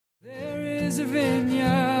is a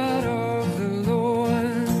vineyard of the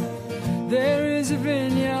Lord. There is a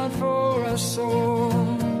vineyard for our soul.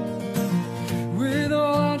 With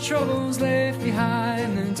all our troubles left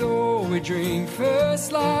behind, and oh, we drink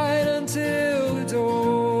first light until the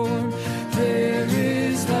dawn. There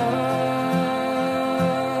is love.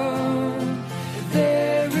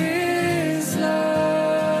 There is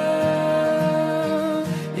love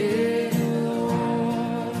in the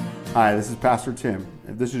Lord. Hi, this is Pastor Tim.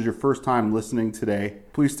 If this is your first time listening today,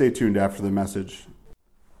 please stay tuned after the message.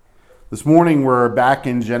 This morning we're back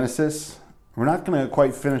in Genesis. We're not going to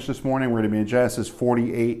quite finish this morning. We're going to be in Genesis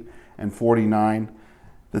 48 and 49.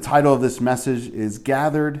 The title of this message is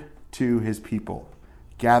Gathered to His People.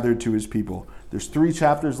 Gathered to His People. There's 3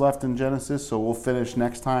 chapters left in Genesis, so we'll finish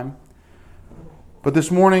next time. But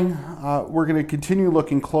this morning, we're going to continue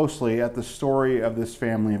looking closely at the story of this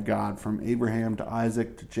family of God, from Abraham to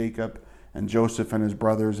Isaac to Jacob and Joseph and his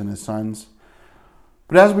brothers and his sons.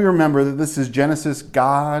 But as we remember that this is Genesis,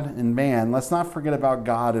 God and man, let's not forget about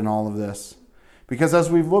God in all of this. Because as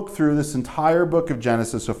we've looked through this entire book of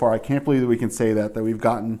Genesis so far, I can't believe that we can say that we've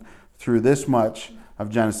gotten through this much of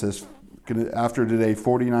Genesis after today,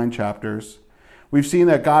 49 chapters. We've seen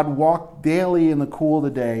that God walked daily in the cool of the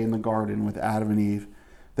day in the garden with Adam and Eve,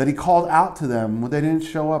 that he called out to them when they didn't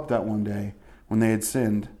show up that one day when they had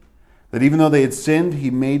sinned. That even though they had sinned,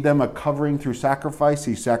 he made them a covering through sacrifice.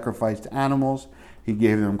 He sacrificed animals. He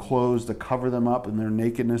gave them clothes to cover them up in their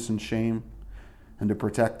nakedness and shame and to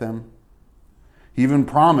protect them. He even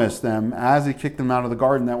promised them, as he kicked them out of the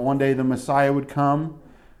garden, that one day the Messiah would come,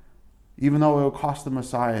 even though it would cost the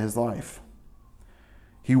Messiah his life.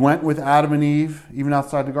 He went with Adam and Eve, even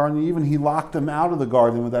outside the garden. Even he locked them out of the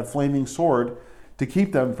garden with that flaming sword to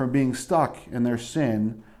keep them from being stuck in their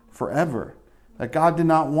sin forever. That God did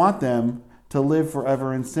not want them to live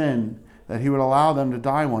forever in sin, that he would allow them to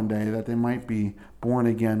die one day, that they might be born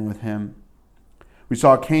again with him. We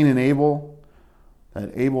saw Cain and Abel,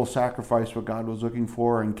 that Abel sacrificed what God was looking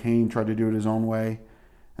for, and Cain tried to do it his own way.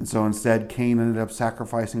 And so instead, Cain ended up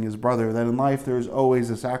sacrificing his brother. That in life, there is always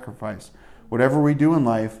a sacrifice. Whatever we do in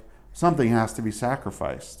life, something has to be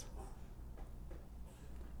sacrificed.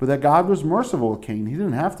 But that God was merciful with Cain. He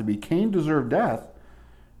didn't have to be. Cain deserved death.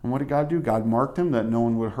 And what did God do? God marked him that no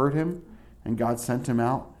one would hurt him, and God sent him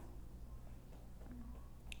out.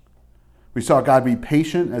 We saw God be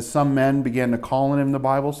patient as some men began to call on him, the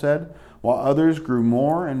Bible said, while others grew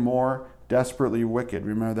more and more desperately wicked.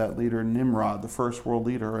 Remember that leader Nimrod, the first world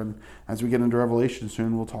leader, and as we get into Revelation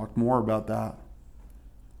soon, we'll talk more about that.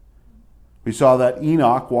 We saw that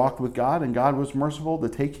Enoch walked with God, and God was merciful to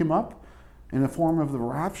take him up in the form of the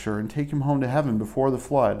rapture and take him home to heaven before the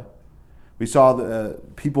flood. We saw the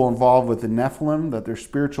people involved with the Nephilim, that their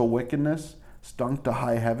spiritual wickedness stunk to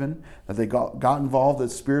high heaven, that they got involved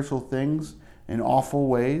with spiritual things in awful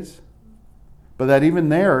ways. But that even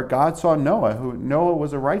there, God saw Noah, Noah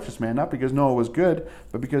was a righteous man, not because Noah was good,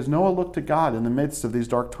 but because Noah looked to God in the midst of these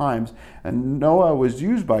dark times. And Noah was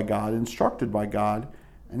used by God, instructed by God,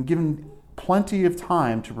 and given plenty of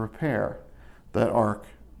time to prepare that ark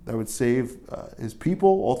that would save his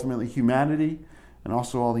people, ultimately humanity, and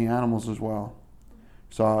also all the animals as well.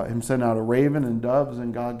 Saw him send out a raven and doves,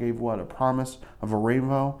 and God gave what? A promise of a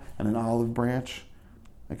rainbow and an olive branch,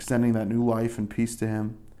 extending that new life and peace to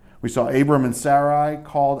him. We saw Abram and Sarai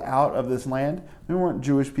called out of this land. They weren't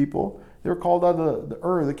Jewish people. They were called out of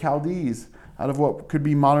the Chaldees, out of what could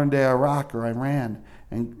be modern-day Iraq or Iran.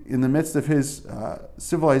 And in the midst of his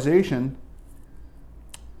civilization,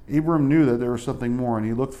 Abram knew that there was something more, and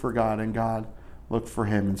he looked for God, and God looked for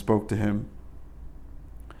him and spoke to him.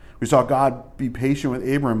 We saw God be patient with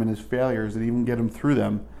Abram and his failures and even get him through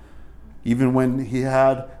them. Even when he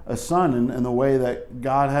had a son in the way that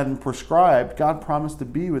God hadn't prescribed, God promised to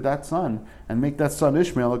be with that son and make that son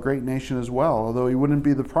Ishmael a great nation as well. Although he wouldn't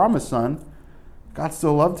be the promised son, God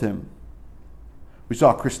still loved him. We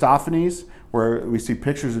saw Christophanies, where we see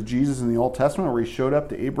pictures of Jesus in the Old Testament, where he showed up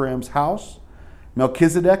to Abraham's house.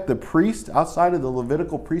 Melchizedek, the priest, outside of the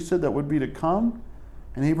Levitical priesthood that would be to come,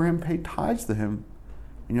 and Abraham paid tithes to him.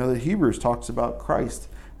 You know that Hebrews talks about Christ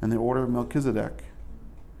and the order of Melchizedek.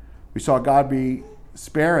 We saw God be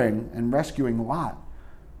sparing and rescuing Lot,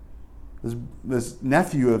 this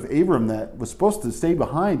nephew of Abram that was supposed to stay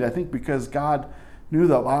behind, I think because God knew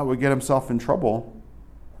that Lot would get himself in trouble.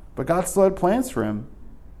 But God still had plans for him.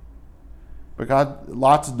 But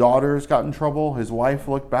Lot's daughters got in trouble, his wife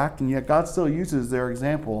looked back, and yet God still uses their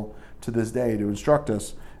example to this day to instruct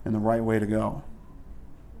us in the right way to go.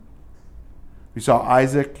 We saw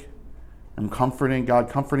Isaac and God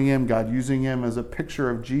comforting him, God using him as a picture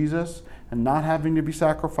of Jesus and not having to be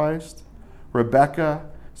sacrificed. Rebekah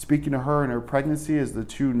speaking to her in her pregnancy as the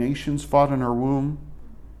two nations fought in her womb.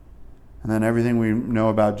 And then everything we know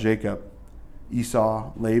about Jacob,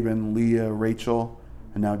 Esau, Laban, Leah, Rachel,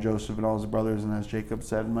 and now Joseph and all his brothers. And as Jacob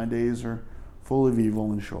said, my days are full of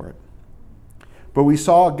evil and short. But we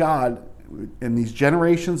saw God in these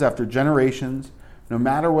generations after generations, no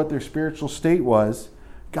matter what their spiritual state was,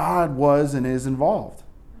 God was and is involved.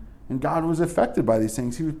 And God was affected by these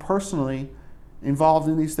things. He was personally involved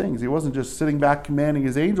in these things. He wasn't just sitting back commanding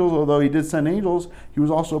his angels, although he did send angels. He was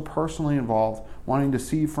also personally involved, wanting to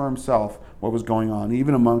see for himself what was going on,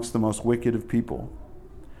 even amongst the most wicked of people.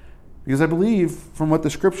 Because I believe, from what the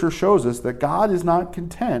scripture shows us, that God is not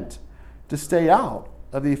content to stay out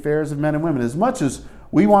of the affairs of men and women. As much as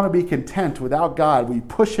we want to be content without God, we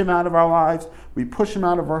push him out of our lives, we push him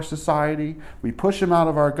out of our society, we push him out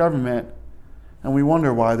of our government, and we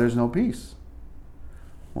wonder why there's no peace.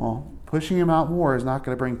 Well, pushing him out more is not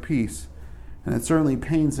going to bring peace, and it certainly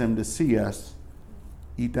pains him to see us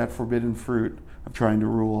eat that forbidden fruit of trying to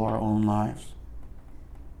rule our own lives.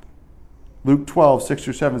 Luke 12,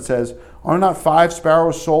 6-7 says, "Are not 5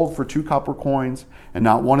 sparrows sold for 2 copper coins, and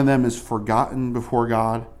not one of them is forgotten before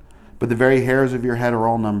God? But the very hairs of your head are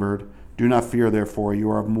all numbered. Do not fear, therefore, you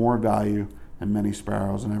are of more value than many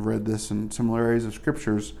sparrows." And I've read this in similar areas of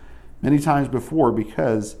scriptures many times before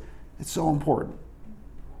because it's so important.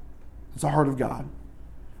 It's the heart of God.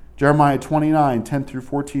 Jeremiah 29,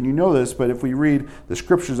 10-14, you know this, but if we read the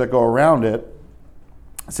scriptures that go around it,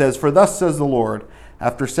 it says, "For thus says the Lord,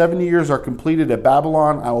 after 70 years are completed at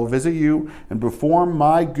Babylon, I will visit you and perform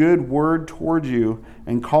my good word toward you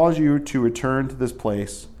and cause you to return to this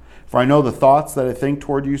place. For I know the thoughts that I think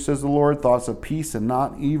toward you, says the Lord, thoughts of peace and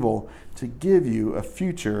not evil, to give you a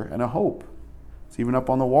future and a hope." It's even up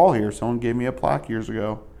on the wall here. Someone gave me a plaque years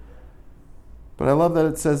ago. But I love that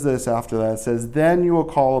it says this after that. It says, "Then you will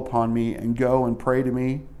call upon me and go and pray to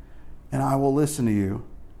me, and I will listen to you,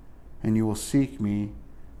 and you will seek me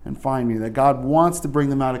and find me." That God wants to bring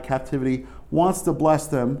them out of captivity, wants to bless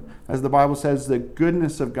them. As the Bible says, the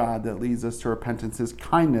goodness of God that leads us to repentance, his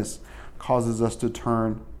kindness causes us to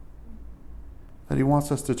turn. That he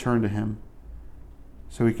wants us to turn to him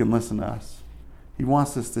so he can listen to us. He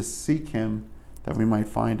wants us to seek him that we might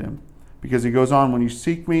find him. Because he goes on, "When you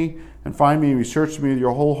seek me and find me and you search me with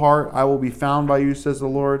your whole heart, I will be found by you, says the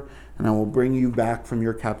Lord, and I will bring you back from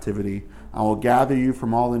your captivity. I will gather you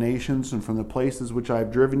from all the nations and from the places which I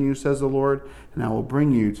have driven you, says the Lord, and I will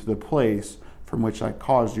bring you to the place from which I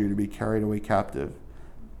caused you to be carried away captive."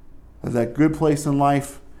 As that good place in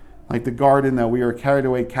life, like the garden that we are carried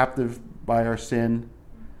away captive by our sin,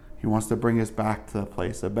 he wants to bring us back to a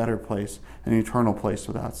place, a better place, an eternal place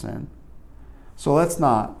without sin. So let's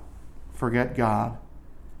not forget God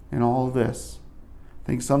in all of this. I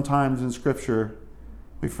think sometimes in Scripture,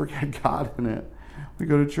 we forget God in it. We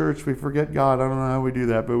go to church, we forget God. I don't know how we do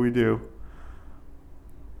that, but we do.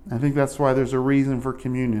 I think that's why there's a reason for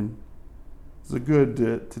communion. It's good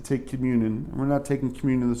to take communion. We're not taking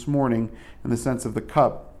communion this morning in the sense of the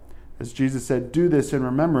cup. As Jesus said, "Do this in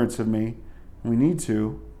remembrance of me." We need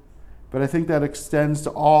to. But I think that extends to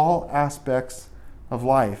all aspects of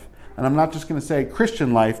life. And I'm not just going to say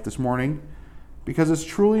Christian life this morning, because it's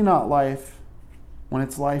truly not life when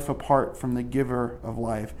it's life apart from the giver of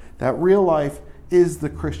life. That real life is the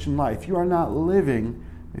Christian life. You are not living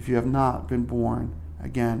if you have not been born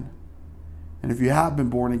again. And if you have been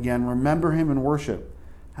born again, remember him in worship.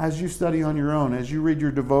 As you study on your own, as you read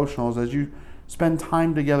your devotionals, as you spend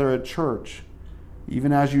time together at church,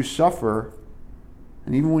 even as you suffer,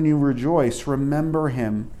 and even when you rejoice, remember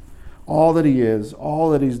him, all that he is, all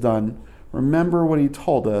that he's done. Remember what he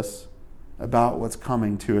told us about what's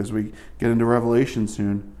coming too. As we get into Revelation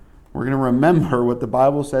soon, we're going to remember what the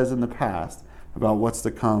Bible says in the past about what's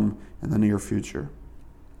to come in the near future.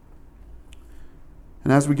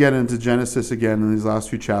 And as we get into Genesis again in these last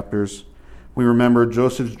few chapters, we remember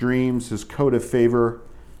Joseph's dreams, his coat of favor,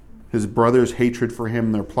 his brothers' hatred for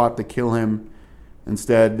him, their plot to kill him.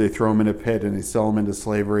 Instead, they throw him in a pit and they sell him into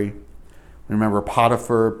slavery. We remember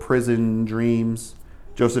Potiphar, prison dreams,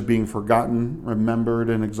 Joseph being forgotten, remembered,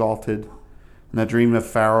 and exalted. And that dream of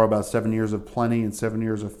Pharaoh about 7 years of plenty and 7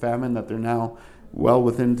 years of famine, that they're now well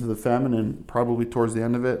within to the famine and probably towards the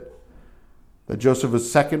end of it. That Joseph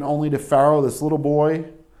was second only to Pharaoh. This little boy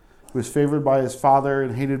who was favored by his father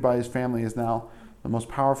and hated by his family is now the most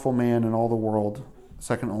powerful man in all the world,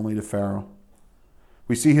 second only to Pharaoh.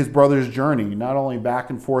 We see his brother's journey, not only back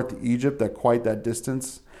and forth to Egypt at quite that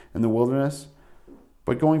distance in the wilderness,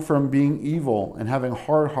 but going from being evil and having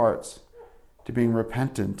hard hearts to being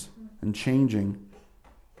repentant and changing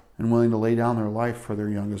and willing to lay down their life for their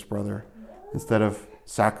youngest brother instead of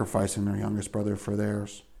sacrificing their youngest brother for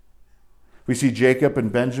theirs. We see Jacob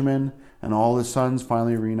and Benjamin and all his sons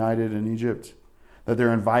finally reunited in Egypt, that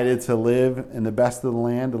they're invited to live in the best of the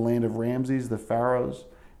land of Ramses, the pharaohs,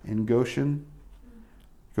 in Goshen.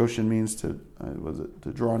 Goshen means to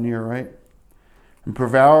draw near, right? And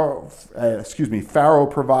Pharaoh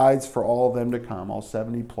provides for all of them to come, all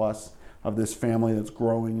 70 plus of this family that's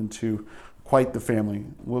growing into quite the family,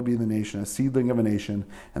 will be the nation, a seedling of a nation.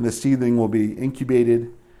 And the seedling will be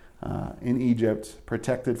incubated in Egypt,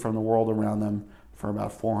 protected from the world around them for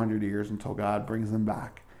about 400 years until God brings them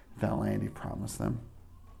back to that land he promised them.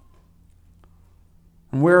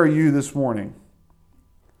 And where are you this morning?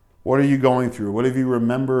 What are you going through? What have you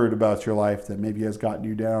remembered about your life that maybe has gotten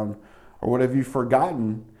you down? Or what have you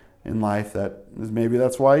forgotten in life maybe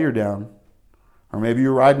that's why you're down? Or maybe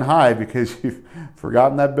you're riding high because you've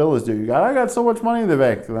forgotten that bill is due. I got so much money in the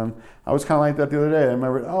bank. And then I was kind of like that the other day. I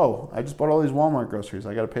remember, I just bought all these Walmart groceries.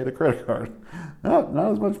 I got to pay the credit card. Not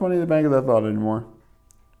as much money in the bank as I thought anymore.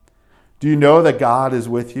 Do you know that God is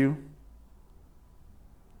with you?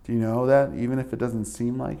 Do you know that even if it doesn't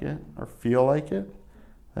seem like it or feel like it,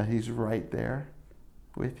 that he's right there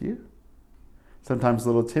with you? Sometimes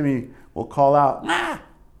little Timmy will call out,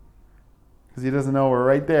 because he doesn't know we're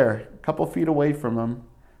right there, a couple feet away from him.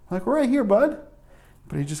 I'm like, we're right here, bud.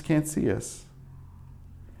 But he just can't see us.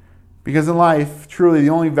 Because in life, truly, the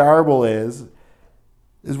only variable is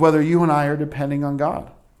whether you and I are depending on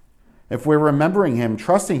God. If we're remembering him,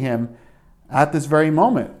 trusting him at this very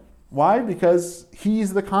moment. Why? Because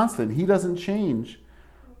he's the constant. He doesn't change.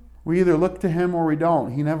 We either look to him or we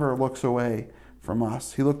don't. He never looks away from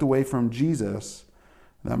us. He looked away from Jesus,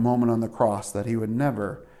 that moment on the cross, that he would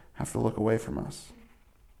never have to look away from us.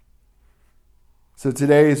 So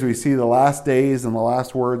today, as we see the last days and the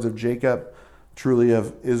last words of Jacob, truly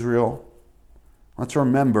of Israel, let's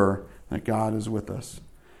remember that God is with us.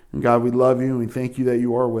 And God, we love you and we thank you that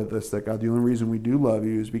you are with us. That God, the only reason we do love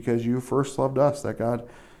you is because you first loved us. That God,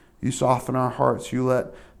 you soften our hearts. You let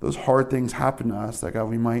those hard things happen to us. That God,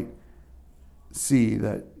 we might see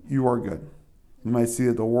that you are good. We might see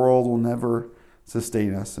that the world will never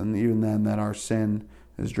sustain us. And even then that our sin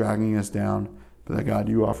is dragging us down. But that God,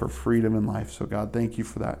 you offer freedom in life. So God, thank you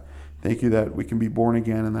for that. Thank you that we can be born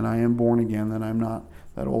again and that I am born again, that I'm not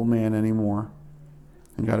that old man anymore.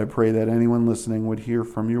 And God, I pray that anyone listening would hear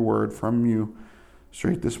from your word, from you,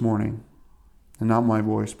 straight this morning. And not my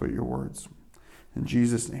voice, but your words. In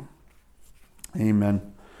Jesus' name, amen.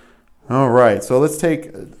 All right, so let's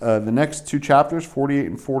take the next two chapters, 48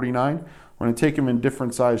 and 49. We're going to take them in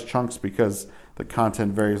different size chunks because the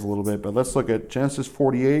content varies a little bit. But let's look at Genesis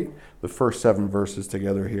 48, the first 7 verses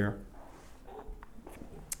together here.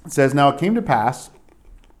 It says, "Now it came to pass,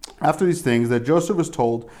 after these things, that Joseph was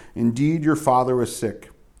told, 'Indeed, your father is sick.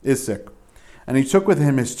 And he took with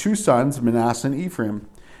him his 2 sons, Manasseh and Ephraim.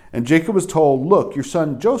 And Jacob was told, Look, your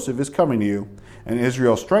son Joseph is coming to you. And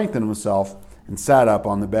Israel strengthened himself and sat up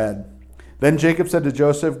on the bed. Then Jacob said to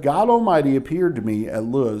Joseph, God Almighty appeared to me at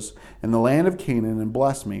Luz in the land of Canaan and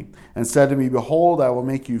blessed me, and said to me, Behold, I will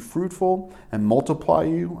make you fruitful and multiply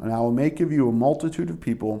you, and I will make of you a multitude of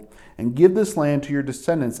people, and give this land to your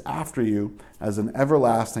descendants after you as an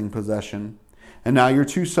everlasting possession. And now your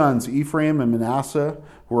 2 sons, Ephraim and Manasseh,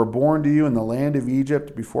 who were born to you in the land of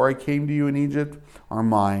Egypt before I came to you in Egypt, are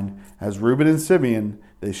mine. As Reuben and Simeon,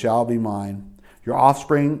 they shall be mine. Your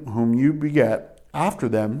offspring, whom you beget after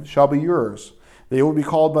them, shall be yours. They will be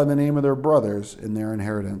called by the name of their brothers in their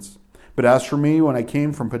inheritance. But as for me, when I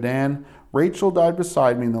came from Padan, Rachel died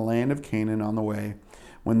beside me in the land of Canaan on the way,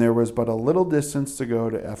 when there was but a little distance to go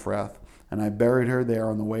to Ephrath, and I buried her there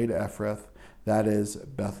on the way to Ephrath, that is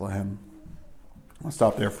Bethlehem." I'll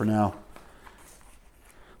stop there for now.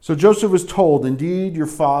 So Joseph was told, indeed, your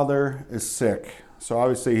father is sick. So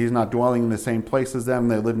obviously he's not dwelling in the same place as them.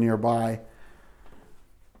 They live nearby.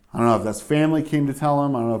 I don't know if that's family came to tell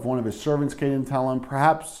him. I don't know if one of his servants came to tell him.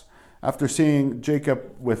 Perhaps after seeing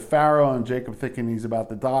Jacob with Pharaoh and Jacob thinking he's about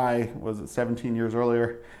to die, was it 17 years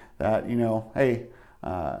earlier, that, hey,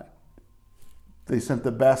 they sent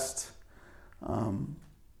the best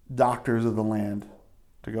doctors of the land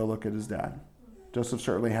to go look at his dad. Joseph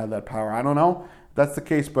certainly had that power. I don't know if that's the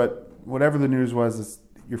case, but whatever the news was, is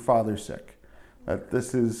your father's sick. That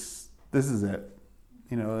this is it.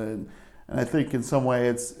 And I think in some way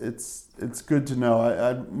it's good to know.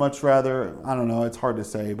 I'd much rather, I don't know, it's hard to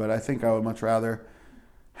say, but I think I would much rather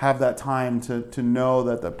have that time to know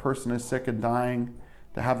that the person is sick and dying,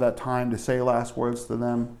 to have that time to say last words to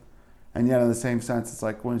them. And yet in the same sense, it's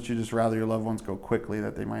like, wouldn't you just rather your loved ones go quickly,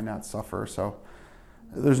 that they might not suffer? So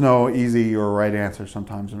there's no easy or right answer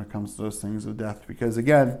sometimes when it comes to those things of death. Because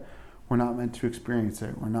again, We're not meant to experience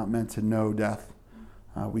it. We're not meant to know death.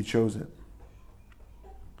 We chose it.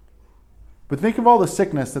 But think of all the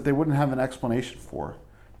sickness that they wouldn't have an explanation for.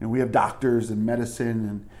 We have doctors and medicine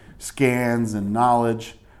and scans and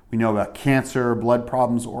knowledge. We know about cancer, blood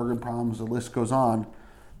problems, organ problems, the list goes on.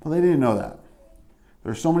 But they didn't know that.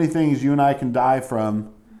 There's so many things you and I can die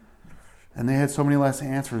from, and they had so many less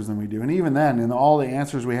answers than we do. And even then, in all the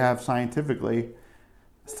answers we have scientifically,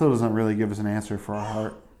 it still doesn't really give us an answer for our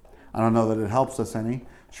heart. I don't know that it helps us any.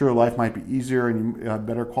 Sure, life might be easier and you have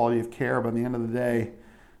better quality of care, but at the end of the day,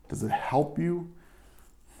 does it help you?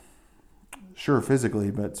 Sure,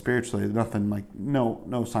 physically, but spiritually, nothing like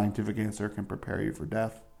no scientific answer can prepare you for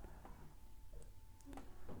death.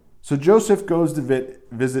 So Joseph goes to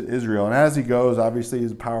visit Israel, and as he goes, obviously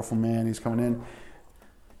he's a powerful man. He's coming in.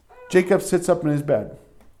 Jacob sits up in his bed.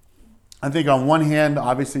 I think on one hand,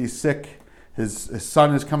 obviously he's sick. His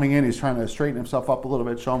son is coming in. He's trying to straighten himself up a little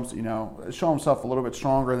bit, show himself a little bit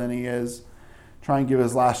stronger than he is. Try and give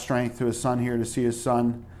his last strength to his son here to see his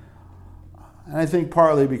son. And I think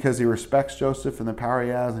partly because he respects Joseph and the power he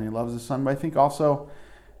has and he loves his son. But I think also,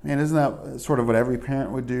 man, isn't that sort of what every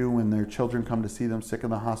parent would do when their children come to see them sick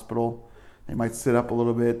in the hospital? They might sit up a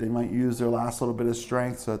little bit. They might use their last little bit of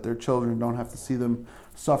strength so that their children don't have to see them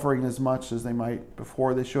suffering as much as they might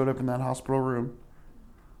before they showed up in that hospital room.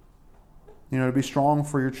 To be strong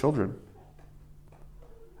for your children.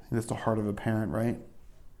 I think that's the heart of a parent, right?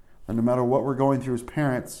 And no matter what we're going through as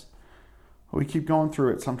parents, we keep going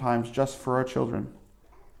through it sometimes just for our children,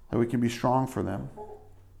 that we can be strong for them.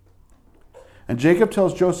 And Jacob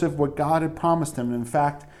tells Joseph what God had promised him, and in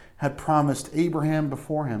fact had promised Abraham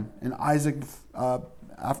before him, and Isaac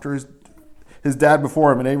after his dad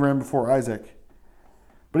before him, and Abraham before Isaac.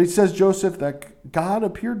 But he says Joseph that God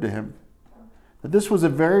appeared to him, that this was a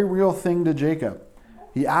very real thing to Jacob.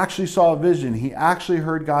 He actually saw a vision. He actually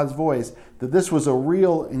heard God's voice, that this was a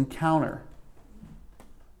real encounter.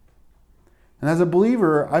 And as a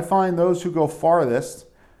believer, I find those who go farthest,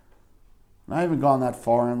 and I haven't gone that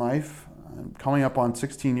far in life. I'm coming up on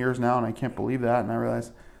 16 years now, and I can't believe that. And I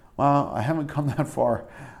realize, wow, I haven't come that far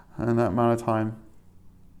in that amount of time.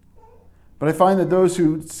 But I find that those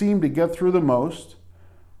who seem to get through the most,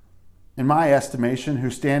 in my estimation, who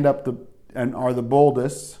stand up and are the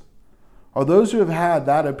boldest, are those who have had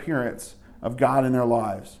that appearance of God in their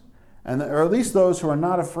lives. Or at least those who are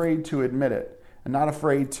not afraid to admit it and not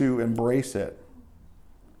afraid to embrace it.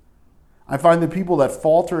 I find the people that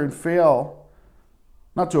falter and fail,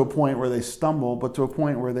 not to a point where they stumble, but to a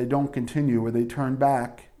point where they don't continue, where they turn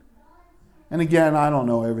back. And again, I don't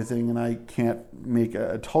know everything, and I can't make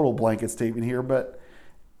a total blanket statement here, but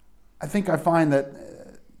I find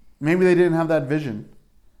that maybe they didn't have that vision,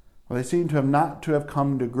 or they seem to have not to have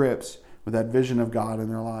come to grips with that vision of God in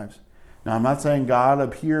their lives. Now, I'm not saying God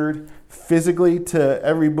appeared physically to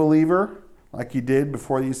every believer like he did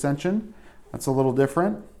before the ascension. That's a little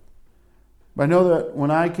different. But I know that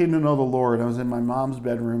when I came to know the Lord, I was in my mom's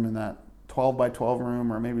bedroom in that 12 by 12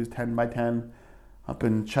 room, or maybe it was 10 by 10, up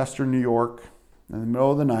in Chester, New York, in the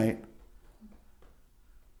middle of the night.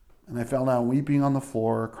 And I fell down weeping on the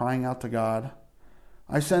floor, crying out to God.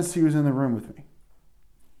 I sensed he was in the room with me.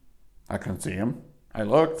 I couldn't see him. I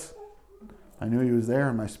looked. I knew he was there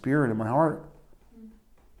in my spirit, in my heart.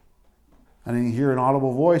 I didn't hear an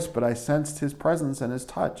audible voice, but I sensed his presence and his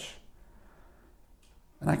touch.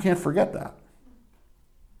 And I can't forget that.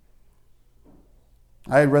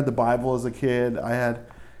 I had read the Bible as a kid. I had,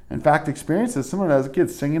 in fact, experienced this similar as a kid,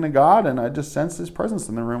 singing to God, and I just sensed his presence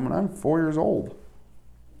in the room when I'm 4 years old.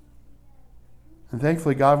 And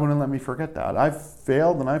thankfully, God wouldn't let me forget that. I've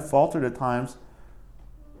failed and I've faltered at times,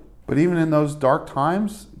 but even in those dark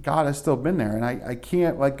times, God has still been there, and I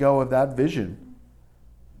can't let go of that vision.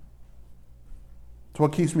 It's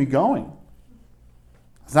what keeps me going.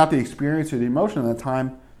 It's not the experience or the emotion at that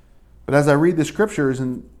time, but as I read the scriptures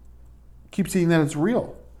and keep seeing that it's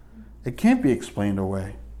real, it can't be explained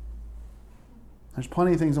away. There's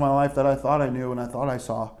plenty of things in my life that I thought I knew and I thought I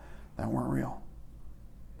saw that weren't real.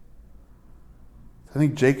 I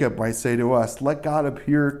think Jacob might say to us, let God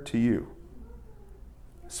appear to you,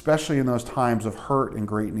 especially in those times of hurt and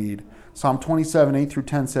great need. Psalm 27, 8 through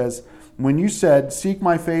 10 says, when you said, seek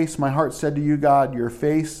my face, my heart said to you, God, your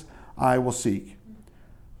face I will seek.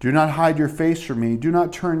 Do not hide your face from me. Do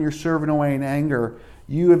not turn your servant away in anger.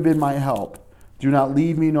 You have been my help. Do not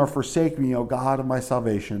leave me nor forsake me, O God of my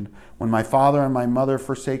salvation. When my father and my mother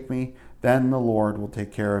forsake me, then the Lord will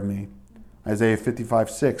take care of me. Isaiah 55,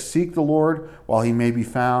 6. Seek the Lord while he may be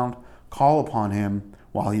found. Call upon him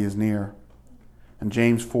while he is near. And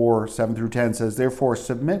James 4, 7 through 10 says, therefore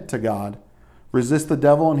submit to God. Resist the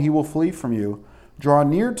devil and he will flee from you. Draw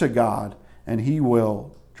near to God, and he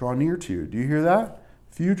will draw near to you. Do you hear that?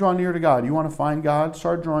 If you draw near to God, you want to find God,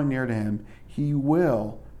 start drawing near to him. He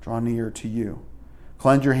will draw near to you.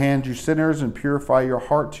 Cleanse your hands, you sinners, and purify your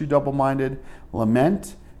heart, you double-minded.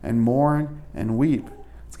 Lament and mourn and weep.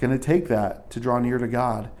 It's going to take that to draw near to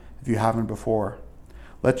God if you haven't before.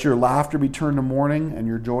 Let your laughter be turned to mourning and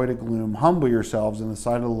your joy to gloom. Humble yourselves in the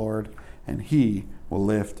sight of the Lord, and he will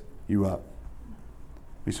lift you up.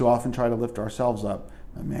 We so often try to lift ourselves up,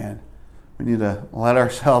 but man, we need to let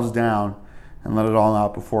ourselves down and let it all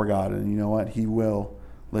out before God. And you know what? He will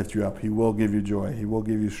lift you up. He will give you joy. He will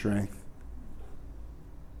give you strength.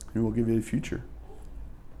 He will give you a future.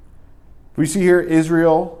 We see here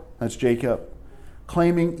Israel, that's Jacob,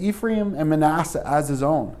 claiming Ephraim and Manasseh as his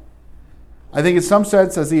own. I think in some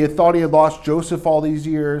sense, as he had thought he had lost Joseph all these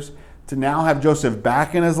years, to now have Joseph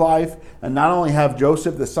back in his life, and not only have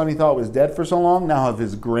Joseph, the son he thought was dead for so long, now have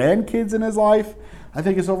his grandkids in his life, I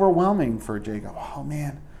think it's overwhelming for Jacob. Oh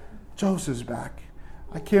man, Joseph's back.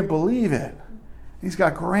 I can't believe it. He's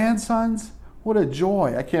got grandsons. What a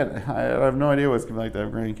joy. I have no idea what it's going to be like to have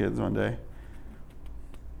grandkids one day.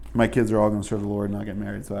 My kids are all going to serve the Lord and not get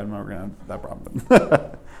married, so I'm never going to have that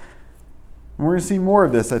problem. We're going to see more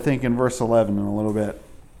of this, I think, in verse 11 in a little bit.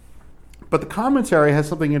 But the commentary has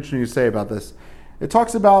something interesting to say about this. It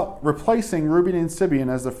talks about replacing Reuben and Simeon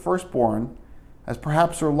as the firstborn, as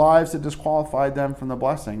perhaps their lives had disqualified them from the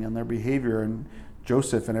blessing and their behavior and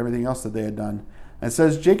Joseph and everything else that they had done. And it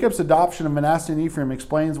says, Jacob's adoption of Manasseh and Ephraim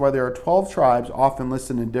explains why there are 12 tribes often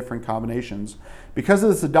listed in different combinations. Because of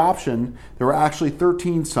this adoption, there were actually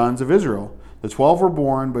 13 sons of Israel. The 12 were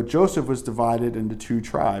born, but Joseph was divided into 2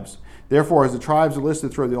 tribes. Therefore, as the tribes are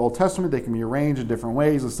listed throughout the Old Testament, they can be arranged in different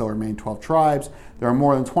ways and still remain 12 tribes. There are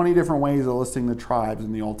more than 20 different ways of listing the tribes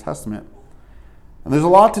in the Old Testament. And there's a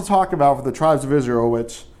lot to talk about for the tribes of Israel,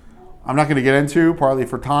 which I'm not going to get into, partly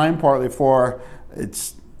for time, partly for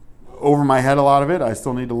it's over my head, a lot of it. I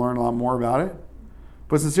still need to learn a lot more about it.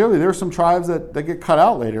 But sincerely, there are some tribes that get cut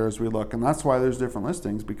out later as we look, and that's why there's different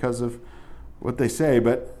listings, because of what they say.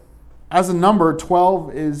 But as a number,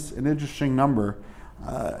 12 is an interesting number.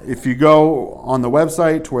 If you go on the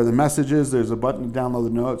website to where the message is, there's a button to download the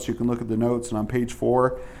notes. You can look at the notes, and on page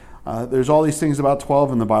 4, there's all these things about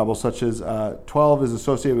 12 in the Bible, such as 12 is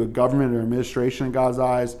associated with government or administration in God's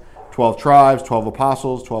eyes, 12 tribes, 12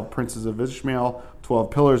 apostles, 12 princes of Ishmael, 12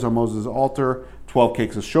 pillars on Moses' altar, 12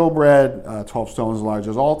 cakes of showbread, 12 stones on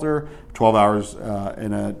Elijah's altar, 12 hours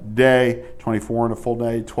in a day, 24 in a full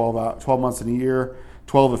day, 12 months in a year,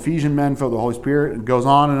 12 Ephesian men filled with the Holy Spirit. It goes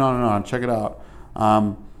on and on and on. Check it out.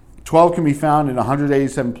 12 can be found in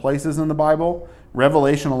 187 places in the Bible.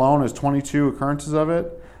 Revelation alone has 22 occurrences of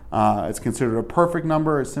it. It's considered a perfect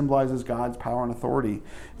number. It symbolizes God's power and authority.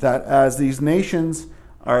 That as these nations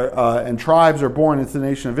and tribes are born into the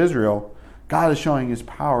nation of Israel, God is showing his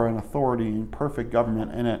power and authority and perfect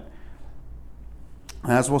government in it.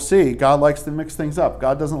 And as we'll see, God likes to mix things up.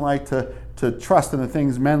 God doesn't like to trust in the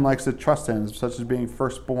things men likes to trust in, such as being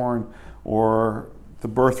firstborn, or the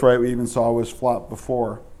birthright we even saw was flopped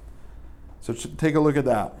before. So take a look at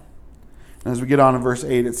that. And as we get on in verse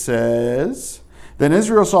 8, it says, Then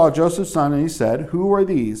Israel saw Joseph's son, and he said, Who are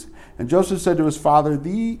these? And Joseph said to his father,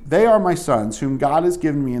 They are my sons, whom God has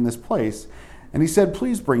given me in this place. And he said,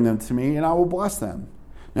 Please bring them to me, and I will bless them.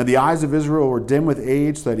 Now the eyes of Israel were dim with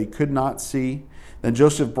age, so that he could not see. Then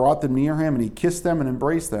Joseph brought them near him, and he kissed them and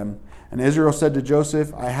embraced them. And Israel said to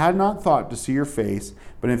Joseph, I had not thought to see your face,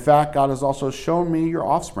 but in fact God has also shown me your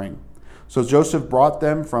offspring. So Joseph brought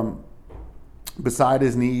them from beside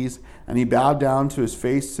his knees, and he bowed down to his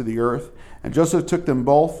face to the earth. And Joseph took them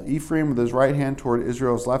both, Ephraim with his right hand toward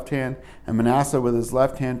Israel's left hand, and Manasseh with his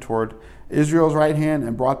left hand toward Israel's right hand,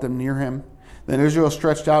 and brought them near him. Then Israel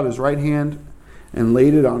stretched out his right hand and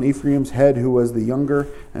laid it on Ephraim's head, who was the younger,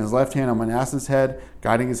 and his left hand on Manasseh's head,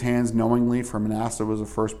 guiding his hands knowingly, for Manasseh was the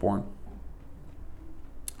firstborn.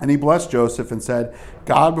 And he blessed Joseph and said,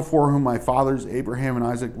 God before whom my fathers Abraham and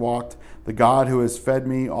Isaac walked, the God who has fed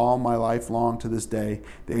me all my life long to this day,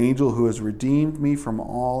 the angel who has redeemed me from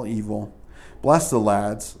all evil. Bless the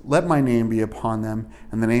lads, let my name be upon them,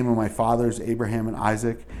 and the name of my fathers Abraham and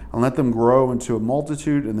Isaac, and let them grow into a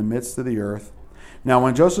multitude in the midst of the earth. Now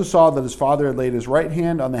when Joseph saw that his father had laid his right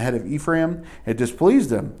hand on the head of Ephraim, it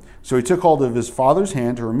displeased him. So he took hold of his father's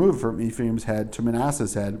hand to remove it from Ephraim's head to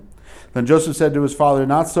Manasseh's head. Then Joseph said to his father,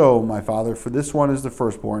 Not so, my father, for this one is the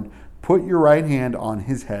firstborn. Put your right hand on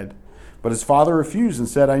his head. But his father refused and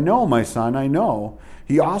said, I know, my son, I know.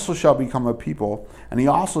 He also shall become a people, and he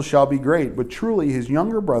also shall be great. But truly his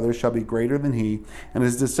younger brother shall be greater than he, and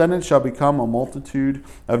his descendants shall become a multitude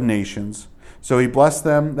of nations. So he blessed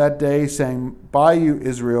them that day, saying, by you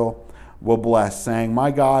Israel will bless, saying,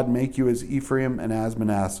 my God, make you as Ephraim and as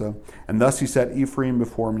Manasseh. And thus he set Ephraim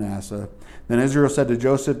before Manasseh. Then Israel said to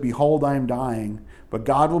Joseph, behold, I am dying, but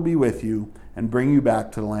God will be with you and bring you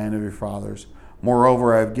back to the land of your fathers.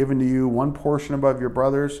 Moreover, I have given to you one portion above your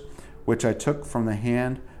brothers, which I took from the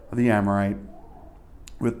hand of the Amorite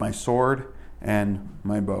with my sword and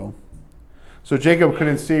my bow. So Jacob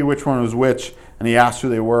couldn't see which one was which, and he asked who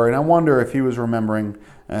they were. And I wonder if he was remembering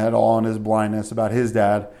at all in his blindness about his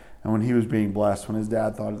dad and when he was being blessed, when his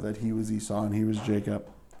dad thought that he was Esau and he was Jacob.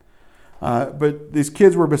 But these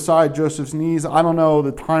kids were beside Joseph's knees. I don't know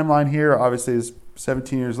the timeline here. Obviously, it's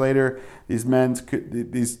 17 years later. These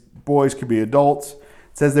boys could be adults. It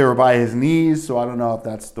says they were by his knees, so I don't know if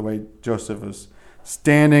that's the way Joseph was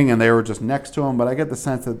standing and they were just next to him. But I get the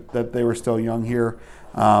sense that they were still young here.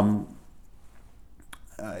 I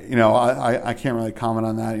can't really comment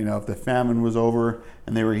on that. If the famine was over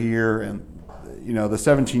and they were here, and the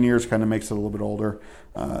 17 years kind of makes it a little bit older.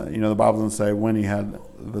 The Bible doesn't say when he had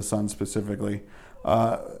the son specifically,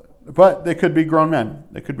 but they could be grown men.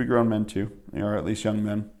 They could be grown men too, or at least young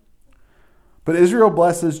men. But Israel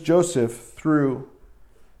blesses Joseph through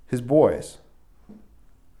his boys,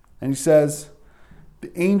 and he says,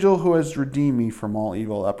 "The angel who has redeemed me from all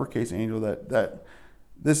evil," uppercase angel, that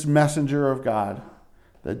this messenger of God,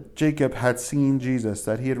 that Jacob had seen Jesus,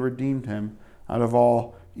 that he had redeemed him out of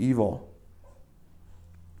all evil.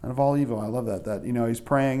 Out of all evil. I love that he's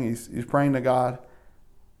praying, he's praying to God,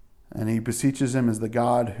 and he beseeches him as the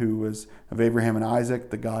God who was of Abraham and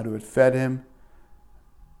Isaac, the God who had fed him,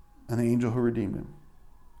 and the angel who redeemed him.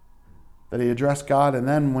 That he addressed God, and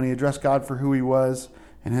then when he addressed God for who he was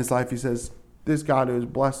in his life, he says, this God who has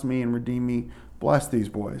blessed me and redeemed me, bless these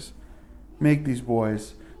boys. Make these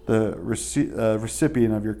boys the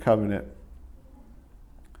recipient of your covenant.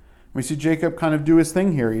 We see Jacob kind of do his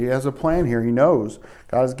thing here. He has a plan here. He knows.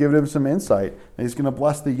 God has given him some insight. And he's going to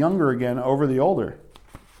bless the younger again over the older.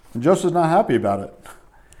 And Joseph's not happy about it.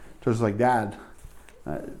 Joseph's like, Dad,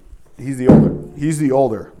 he's the older. He's the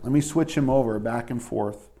older. Let me switch him over back and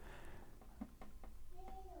forth.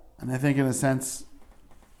 And I think in a sense,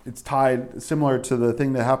 it's tied similar to the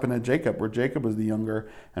thing that happened to Jacob, where Jacob was the younger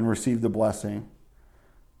and received the blessing.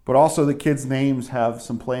 But also the kids' names have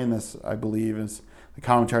some play in this, I believe. As the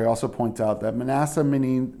commentary also points out that Manasseh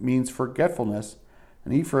means forgetfulness,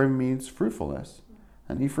 and Ephraim means fruitfulness.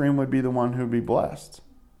 And Ephraim would be the one who would be blessed.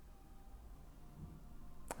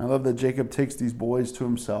 I love that Jacob takes these boys to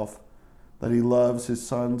himself, that he loves his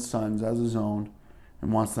sons as his own,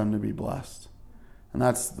 and wants them to be blessed. And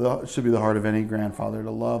that should be the heart of any grandfather,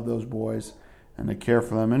 to love those boys and to care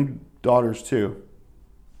for them, and daughters too.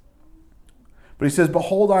 But he says,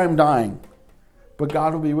 behold, I am dying, but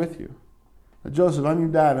God will be with you. But Joseph, I'm your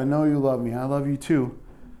dad. I know you love me. I love you too.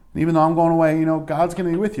 And even though I'm going away, God's going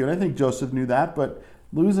to be with you. And I think Joseph knew that, but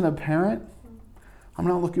losing a parent, I'm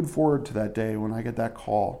not looking forward to that day when I get that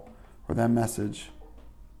call or that message.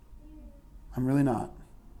 I'm really not.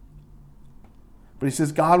 But he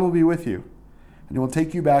says, God will be with you, and he will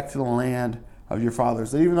take you back to the land of your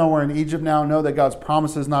fathers. That even though we're in Egypt now, know that God's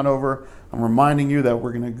promise is not over. I'm reminding you that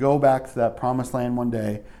we're going to go back to that promised land one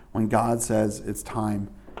day when God says it's time.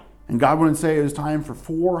 And God wouldn't say it was time for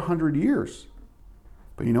 400 years.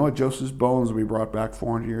 But you know what? Joseph's bones will be brought back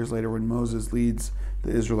 400 years later when Moses leads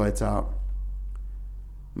the Israelites out.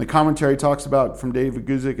 The commentary talks about, from David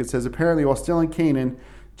Guzik, it says, apparently while still in Canaan,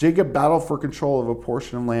 Jacob battled for control of a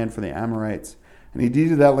portion of land for the Amorites. And he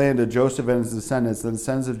deeded that land to Joseph and his descendants. The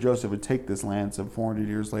descendants of Joseph would take this land some 400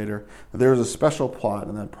 years later. But there was a special plot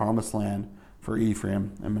in that promised land for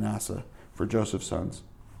Ephraim and Manasseh, for Joseph's sons.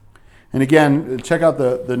 And again, check out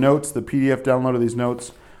the notes, the PDF download of these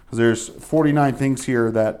notes, because there's 49 things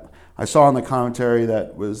here that I saw in the commentary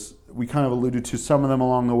that we kind of alluded to some of them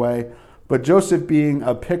along the way. But Joseph being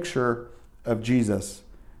a picture of Jesus.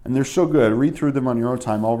 And they're so good. Read through them on your own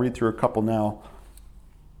time. I'll read through a couple now.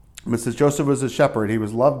 It says, Joseph was a shepherd. He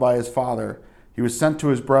was loved by his father. He was sent to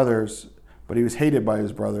his brothers, but he was hated by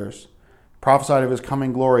his brothers. Prophesied of his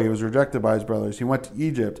coming glory. He was rejected by his brothers. He went to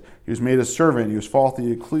Egypt. He was made a servant. He was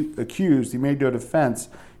falsely accused. He made no defense.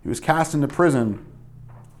 He was cast into prison.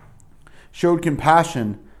 Showed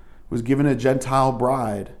compassion. Was given a Gentile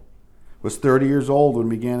bride. Was 30 years old when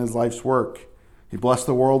he began his life's work. He blessed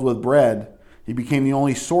the world with bread. He became the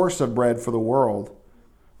only source of bread for the world.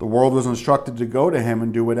 The world was instructed to go to him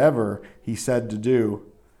and do whatever he said to do.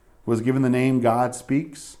 Was given the name God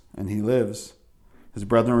speaks, and he lives. His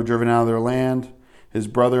brethren were driven out of their land. His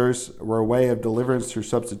brothers were a way of deliverance through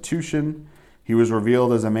substitution. He was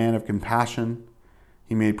revealed as a man of compassion.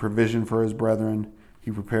 He made provision for his brethren.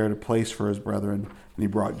 He prepared a place for his brethren, and he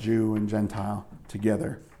brought Jew and Gentile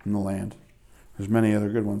together in the land. There's many other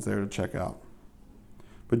good ones there to check out.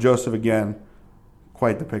 But Joseph, again,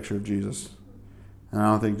 quite the picture of Jesus. And I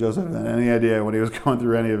don't think Joseph had any idea when he was going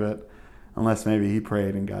through any of it, unless maybe he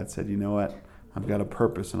prayed and God said, you know what, I've got a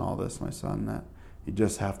purpose in all this, my son, that you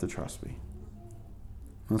just have to trust me.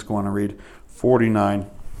 Let's go on and read 49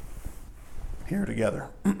 here together.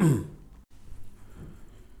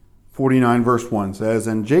 49 verse 1 says,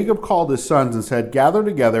 And Jacob called his sons and said, Gather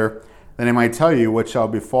together, that I might tell you what shall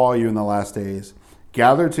befall you in the last days.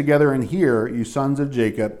 Gather together and hear, you sons of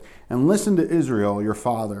Jacob, and listen to Israel, your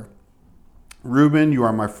father. Reuben, you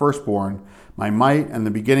are my firstborn, my might and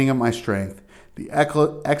the beginning of my strength, the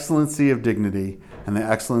excellency of dignity and the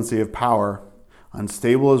excellency of power.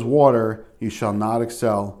 Unstable as water, you shall not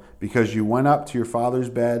excel, because you went up to your father's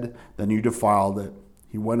bed, then you defiled it.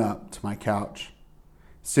 He went up to my couch.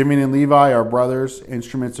 Simeon and Levi are brothers,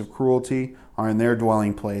 instruments of cruelty are in their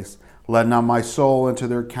dwelling place. Let not my soul enter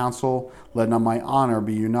their council, let not my honor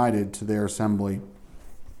be united to their assembly.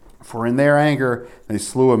 For in their anger they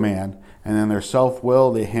slew a man, and in their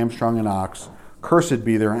self-will they hamstrung an ox. Cursed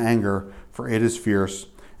be their anger, for it is fierce,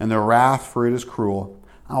 and their wrath, for it is cruel.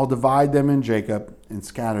 I will divide them in Jacob and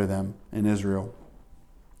scatter them in Israel.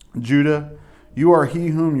 Judah, you are he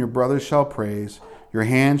whom your brothers shall praise. Your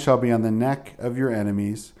hand shall be on the neck of your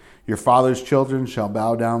enemies. Your father's children shall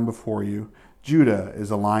bow down before you. Judah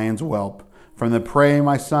is a lion's whelp. From the prey,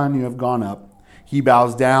 my son, you have gone up. He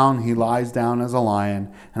bows down, he lies down as a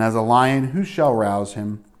lion, and as a lion, who shall rouse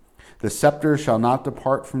him? The scepter shall not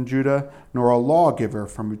depart from Judah, nor a lawgiver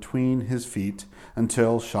from between his feet,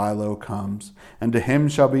 until Shiloh comes, and to him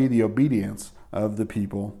shall be the obedience of the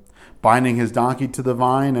people, binding his donkey to the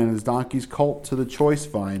vine, and his donkey's colt to the choice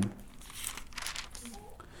vine.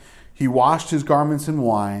 He washed his garments in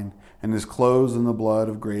wine, and his clothes in the blood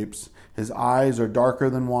of grapes. His eyes are darker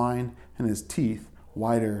than wine, and his teeth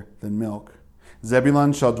whiter than milk.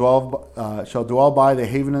 Zebulun shall dwell by the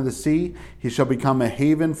haven of the sea. He shall become a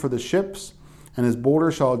haven for the ships, and his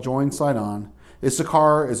border shall join Sidon.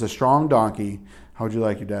 Issachar is a strong donkey. How would you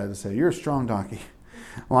like your dad to say? You're a strong donkey.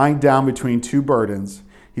 Lying down between two burdens.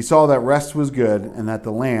 He saw that rest was good, and that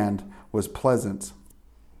the land was pleasant.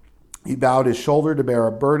 He bowed his shoulder to bear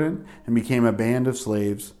a burden, and became a band of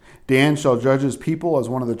slaves. Dan shall judge his people as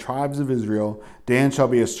one of the tribes of Israel. Dan shall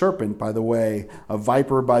be a serpent by the way, a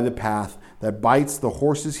viper by the path, that bites the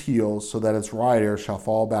horse's heels, so that its rider shall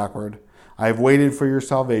fall backward. I have waited for your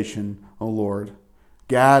salvation, O Lord.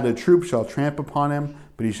 Gad, a troop shall tramp upon him,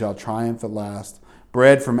 but he shall triumph at last.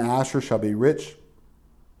 Bread from Asher shall be rich,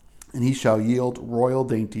 and he shall yield royal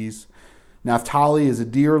dainties. Naphtali is a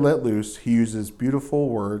deer let loose. He uses beautiful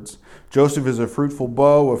words. Joseph is a fruitful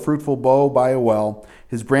bow by a well.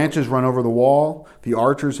 His branches run over the wall. The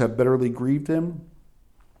archers have bitterly grieved him,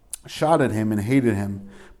 shot at him and hated him.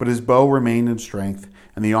 But his bow remained in strength,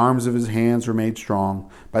 and the arms of his hands were made strong.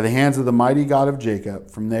 By the hands of the mighty God of Jacob,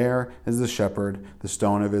 from there is the shepherd, the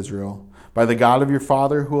stone of Israel. By the God of your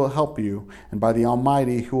father who will help you, and by the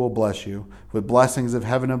Almighty who will bless you, with blessings of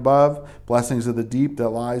heaven above, blessings of the deep that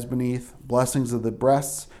lies beneath, blessings of the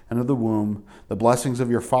breasts and of the womb. The blessings of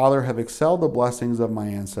your father have excelled the blessings of my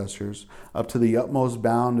ancestors, up to the utmost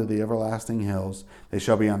bound of the everlasting hills. They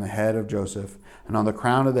shall be on the head of Joseph, and on the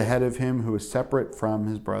crown of the head of him who is separate from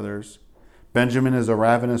his brothers. Benjamin is a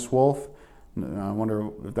ravenous wolf. I wonder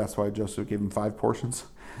if that's why Joseph gave him 5 portions.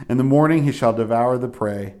 In the morning he shall devour the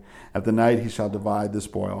prey. At the night he shall divide the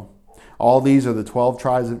spoil. All these are the 12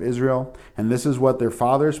 tribes of Israel, and this is what their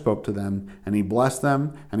father spoke to them, and he blessed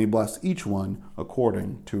them, and he blessed each one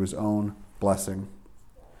according to his own blessing.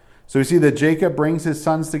 So we see that Jacob brings his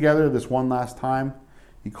sons together this one last time.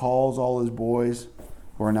 He calls all his boys,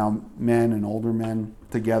 who are now men and older men,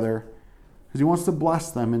 together, because he wants to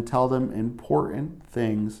bless them and tell them important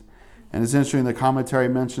things. And it's interesting, the commentary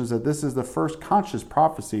mentions that this is the first conscious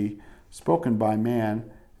prophecy spoken by man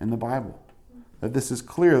in the Bible. That this is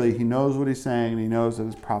clearly, he knows what he's saying, and he knows that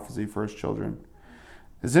it's prophecy for his children.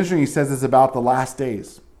 It's interesting, he says it's about the last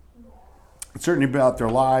days. It's certainly about their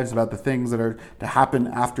lives, about the things that are to happen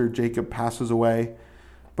after Jacob passes away.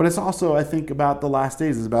 But it's also, I think, about the last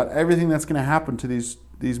days. It's about everything that's going to happen to these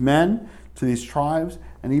men, to these tribes,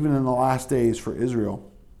 and even in the last days for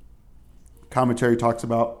Israel. Commentary talks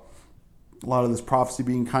about a lot of this prophecy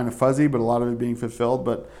being kind of fuzzy, but a lot of it being fulfilled.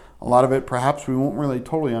 But a lot of it, perhaps, we won't really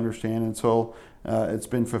totally understand until it's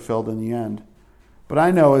been fulfilled in the end. But I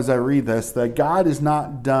know as I read this that God is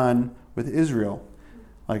not done with Israel.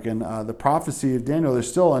 Like in the prophecy of Daniel, there's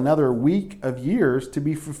still another week of years to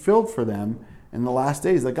be fulfilled for them in the last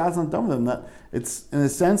days, that God's not done with them. That it's, in a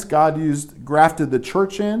sense, God grafted the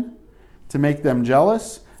church in to make them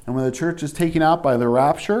jealous. And when the church is taken out by the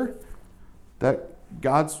rapture, that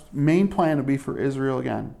God's main plan would be for Israel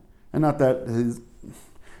again. And not that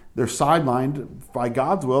they're sidelined by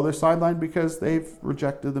God's will. They're sidelined because they've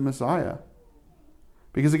rejected the Messiah.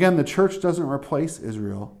 Because again, the church doesn't replace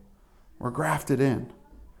Israel. We're grafted in.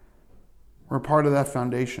 We're part of that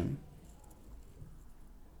foundation.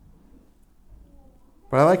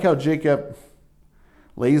 But I like how Jacob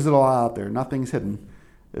lays it all out there. Nothing's hidden.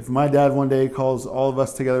 If my dad one day calls all of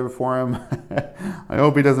us together before him, I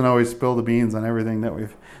hope he doesn't always spill the beans on everything that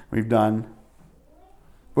we've done.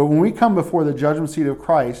 But when we come before the judgment seat of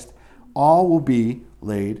Christ, all will be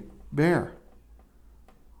laid bare.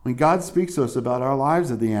 When God speaks to us about our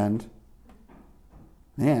lives at the end,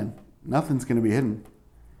 man, nothing's going to be hidden.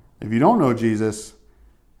 If you don't know Jesus,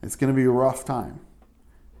 it's going to be a rough time.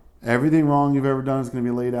 Everything wrong you've ever done is going to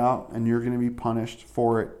be laid out, and you're going to be punished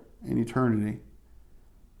for it in eternity.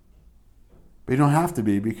 But you don't have to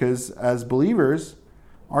be, because as believers,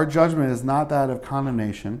 our judgment is not that of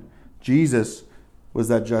condemnation. Jesus was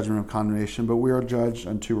that judgment of condemnation, but we are judged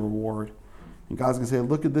unto reward. And God's going to say,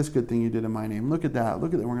 look at this good thing you did in my name. Look at that.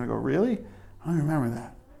 Look at that. We're going to go, really? I don't remember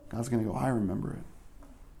that. God's going to go, I remember it.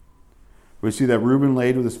 We see that Reuben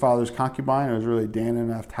laid with his father's concubine. It was really Dan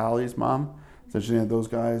and Naphtali's mom. Essentially, those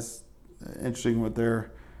guys, interesting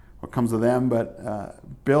what comes of them. But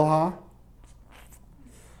Bilhah,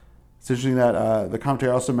 it's interesting that the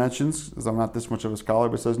commentary also mentions, because I'm not this much of a scholar,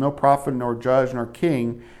 but says, no prophet, nor judge, nor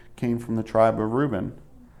king came from the tribe of Reuben.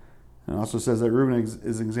 And it also says that Reuben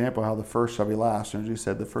is an example of how the first shall be last. And as you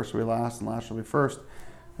said, the first will be last and last shall be first.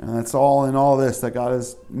 And that's all in all this, that God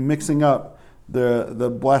is mixing up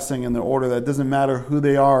the blessing and the order. That it doesn't matter who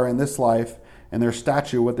they are in this life and their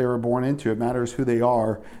stature, what they were born into. It matters who they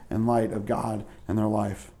are in light of God and their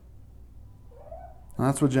life. And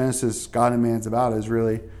that's what Genesis, God and man's about, is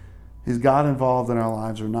really, is God involved in our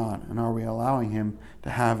lives or not? And are we allowing him to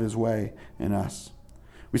have his way in us?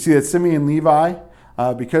 We see that Simeon and Levi,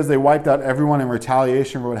 because they wiped out everyone in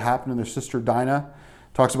retaliation for what happened to their sister Dinah,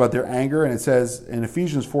 talks about their anger. And it says in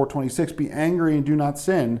Ephesians 4:26, be angry and do not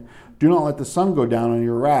sin. Do not let the sun go down on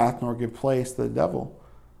your wrath, nor give place to the devil.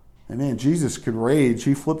 And man, Jesus could rage.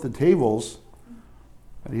 He flipped the tables,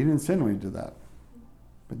 but he didn't sin when he did that.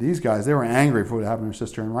 But these guys, they were angry for what happened to their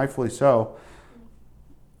sister, and rightfully so.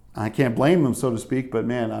 I can't blame them, so to speak, but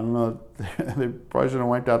man, I don't know. They probably should have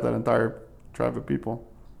wiped out that entire tribe of people.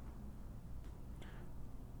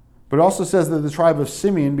 But it also says that the tribe of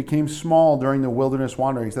Simeon became small during the wilderness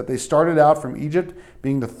wanderings, that they started out from Egypt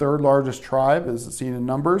being the third largest tribe, as seen in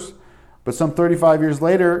Numbers. But some 35 years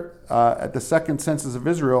later, at the second census of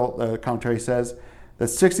Israel, the commentary says that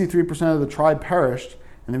 63% of the tribe perished,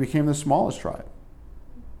 and they became the smallest tribe.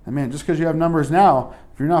 And man, just because you have numbers now,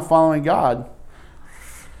 if you're not following God,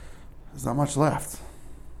 there's not much left.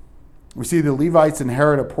 We see the Levites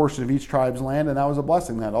inherit a portion of each tribe's land, and that was a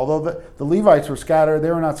blessing. That although the Levites were scattered,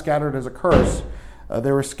 they were not scattered as a curse.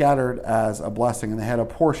 They were scattered as a blessing, and they had a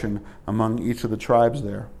portion among each of the tribes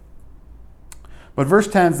there. But verse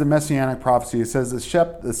 10 is the messianic prophecy. It says,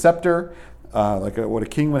 the scepter, what a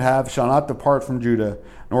king would have, shall not depart from Judah,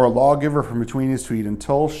 nor a lawgiver from between his feet,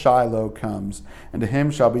 until Shiloh comes. And to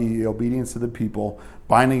him shall be obedience to the people,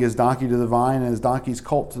 binding his donkey to the vine, and his donkey's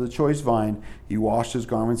colt to the choice vine. He washed his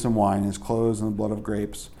garments in wine, his clothes in the blood of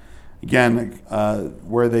grapes. Again,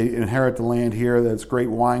 where they inherit the land here, that's great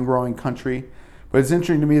wine-growing country. But it's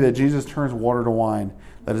interesting to me that Jesus turns water to wine,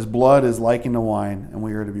 that his blood is likened to wine, and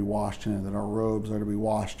we are to be washed in it, that our robes are to be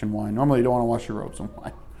washed in wine. Normally, you don't want to wash your robes in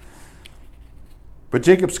wine. But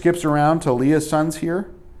Jacob skips around to Leah's sons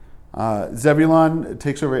here. Zebulun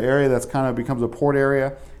takes over an area that's kind of becomes a port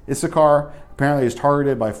area. Issachar apparently is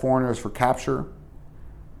targeted by foreigners for capture.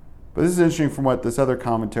 But this is interesting from what this other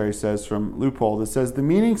commentary says from Loophole. It says, the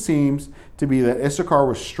meaning seems to be that Issachar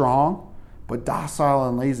was strong, but docile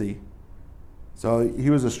and lazy. So he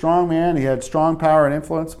was a strong man, he had strong power and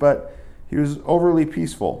influence, but he was overly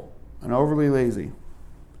peaceful and overly lazy.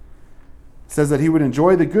 It says that he would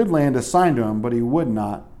enjoy the good land assigned to him, but he would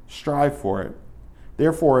not strive for it.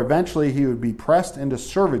 Therefore, eventually he would be pressed into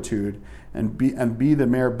servitude and be the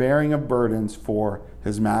mere bearing of burdens for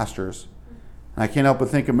his masters. And I can't help but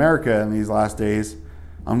think America in these last days,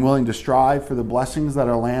 unwilling to strive for the blessings that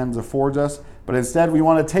our land affords us, but instead we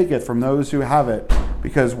want to take it from those who have it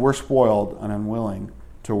because we're spoiled and unwilling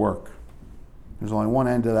to work. There's only one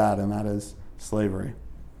end to that, and that is slavery.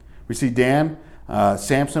 We see Dan,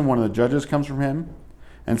 Samson, one of the judges, comes from him.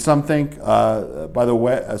 And some think by the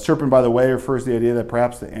way, a serpent by the way refers to the idea that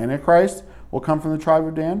perhaps the Antichrist will come from the tribe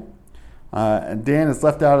of Dan. And Dan is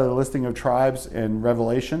left out of the listing of tribes in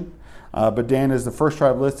Revelation. But Dan is the first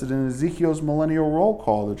tribe listed in Ezekiel's millennial roll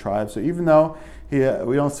call of the tribe. So even though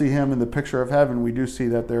we don't see him in the picture of heaven, we do see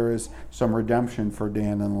that there is some redemption for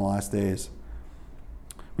Dan in the last days.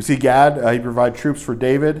 We see Gad, he provides troops for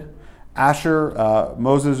David. Asher,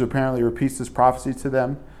 Moses apparently repeats this prophecy to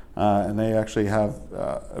them, and they actually have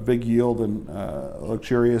a big yield and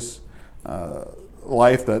luxurious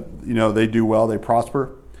life that, they do well, they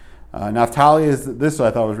prosper. Naphtali this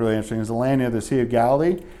I thought was really interesting, is the land near the Sea of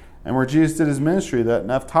Galilee, and where Jesus did his ministry. That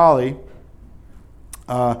Naphtali is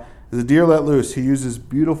a deer let loose. He uses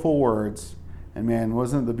beautiful words, and man,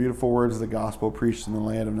 wasn't the beautiful words of the gospel preached in the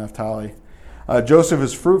land of Naphtali? Joseph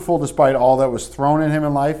is fruitful despite all that was thrown at him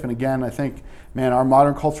in life. And again, I think, our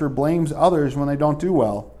modern culture blames others when they don't do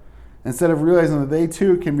well, instead of realizing that they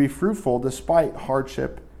too can be fruitful despite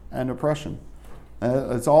hardship and oppression.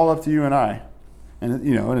 It's all up to you and I, and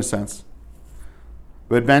in a sense.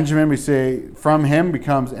 But Benjamin, we say, from him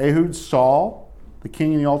becomes Ehud, Saul, the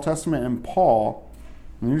king in the Old Testament, and Paul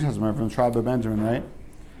in the New Testament from the tribe of Benjamin, right?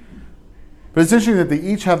 But it's interesting that they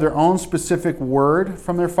each have their own specific word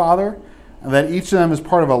from their father, and that each of them is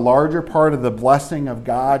part of a larger part of the blessing of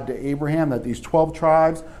God to Abraham, that these 12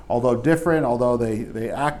 tribes, although different, although they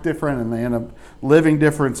act different and they end up living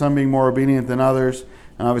different, some being more obedient than others,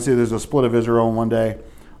 and obviously there's a split of Israel in one day,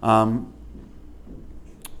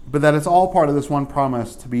 but that it's all part of this one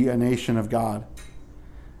promise to be a nation of God.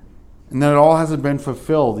 And that it all hasn't been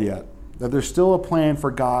fulfilled yet. That there's still a plan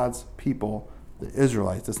for God's people, the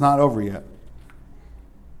Israelites. It's not over yet.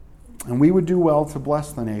 And we would do well to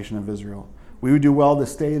bless the nation of Israel. We would do well to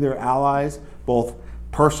stay their allies, both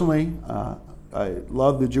personally. I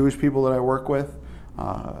love the Jewish people that I work with.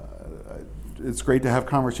 It's great to have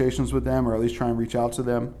conversations with them, or at least try and reach out to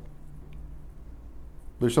them.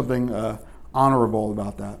 There's something honorable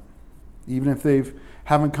about that, even if they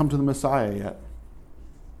haven't come to the Messiah yet.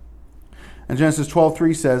 And Genesis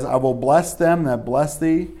 12:3 says, I will bless them that bless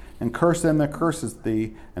thee, and curse them that curseth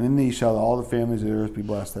thee, and in thee shall all the families of the earth be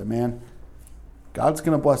blessed. That, man, God's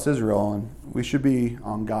going to bless Israel, and we should be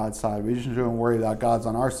on God's side. We shouldn't worry that God's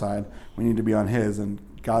on our side. We need to be on his, and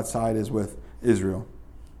God's side is with Israel.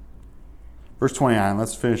 Verse 29,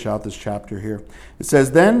 let's finish out this chapter here. It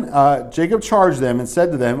says, Then Jacob charged them and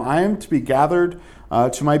said to them, I am to be gathered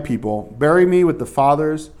to my people. Bury me with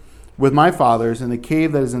my fathers in the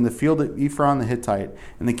cave that is in the field of Ephron the Hittite,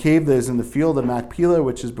 in the cave that is in the field of Machpelah,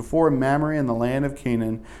 which is before Mamre in the land of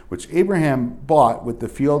Canaan, which Abraham bought with the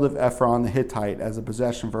field of Ephron the Hittite as a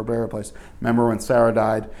possession for a burial place. Remember when Sarah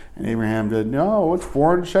died and Abraham did, no, it's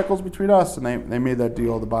 400 shekels between us, and they made that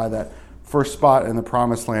deal to buy that. First spot in the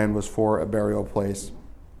promised land was for a burial place.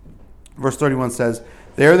 Verse 31 says,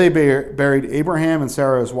 There they buried Abraham and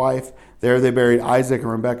Sarah his wife. There they buried Isaac and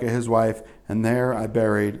Rebekah his wife. And there I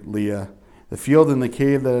buried Leah. The field and the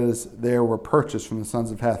cave that is there were purchased from the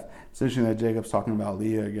sons of Heth. It's interesting that Jacob's talking about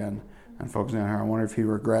Leah again and focusing on her. I wonder if he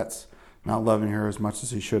regrets not loving her as much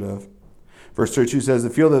as he should have. Verse 32 says, The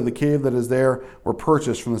field and the cave that is there were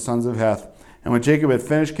purchased from the sons of Heth. And when Jacob had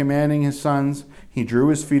finished commanding his sons, he drew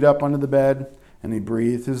his feet up under the bed, and he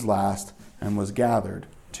breathed his last, and was gathered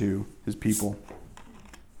to his people.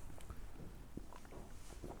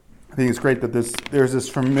 I think it's great that there's this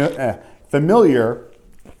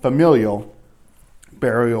familial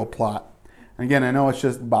burial plot. And again, I know it's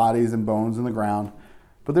just bodies and bones in the ground,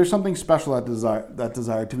 but there's something special that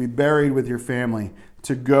desire to be buried with your family,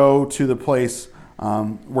 to go to the place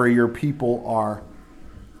where your people are.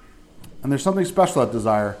 And there's something special that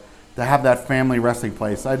desire to have that family resting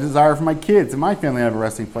place. I desire for my kids and my family to have a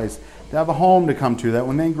resting place, to have a home to come to, that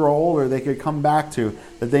when they grow older, they could come back to,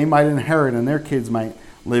 that they might inherit and their kids might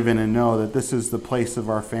live in and know that this is the place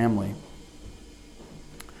of our family.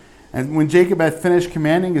 And when Jacob had finished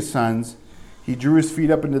commanding his sons, he drew his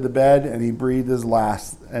feet up into the bed and he breathed his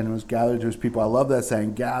last and was gathered to his people. I love that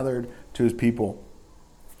saying, gathered to his people.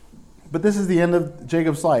 But this is the end of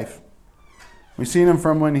Jacob's life. We've seen him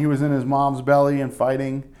from when he was in his mom's belly and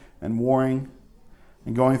fighting and warring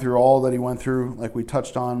and going through all that he went through, like we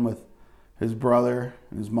touched on with his brother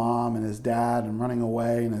and his mom and his dad, and running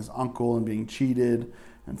away, and his uncle, and being cheated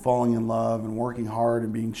and falling in love and working hard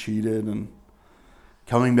and being cheated, and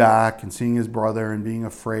coming back and seeing his brother and being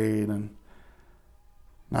afraid and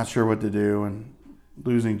not sure what to do, and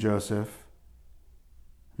losing Joseph,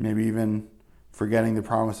 maybe even forgetting the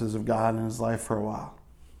promises of God in his life for a while.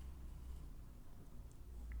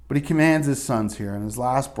 But he commands his sons here. In his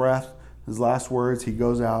last breath, his last words, he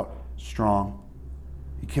goes out strong.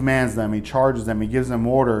 He commands them. He charges them. He gives them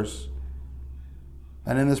orders.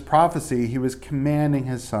 And in this prophecy, he was commanding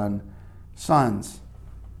his sons,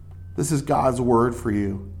 This is God's word for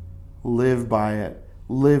you. Live by it.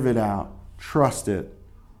 Live it out. Trust it.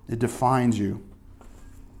 It defines you.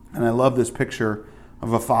 And I love this picture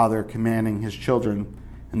of a father commanding his children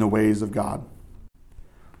in the ways of God.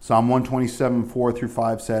 Psalm 127,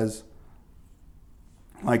 4-5 says,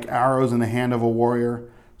 like arrows in the hand of a warrior,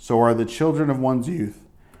 so are the children of one's youth.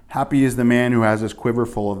 Happy is the man who has his quiver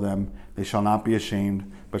full of them. They shall not be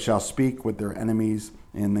ashamed, but shall speak with their enemies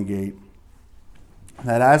in the gate.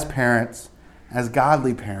 That as parents, as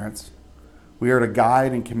godly parents, we are to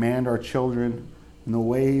guide and command our children in the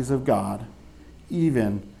ways of God,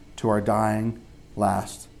 even to our dying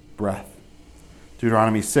last breath.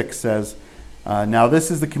 Deuteronomy 6 says, now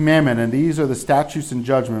this is the commandment, and these are the statutes and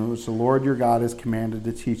judgments which the Lord your God has commanded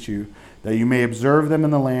to teach you, that you may observe them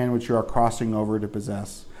in the land which you are crossing over to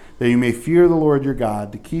possess, that you may fear the Lord your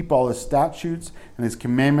God, to keep all his statutes and his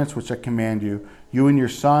commandments which I command you, you and your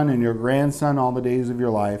son and your grandson all the days of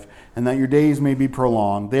your life, and that your days may be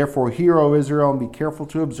prolonged. Therefore hear, O Israel, and be careful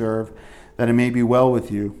to observe, that it may be well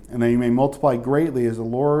with you, and that you may multiply greatly as the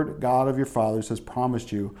Lord God of your fathers has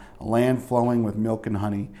promised you, a land flowing with milk and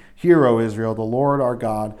honey. Hear, O Israel, the Lord our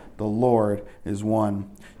God, the Lord is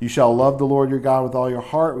one. You shall love the Lord your God with all your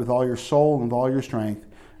heart, with all your soul, and with all your strength.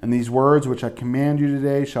 And these words which I command you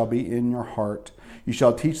today shall be in your heart. You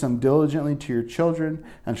shall teach them diligently to your children,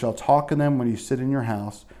 and shall talk in them when you sit in your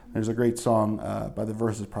house. There's a great song by the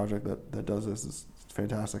Verses Project that does this. It's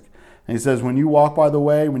fantastic. And he says, when you walk by the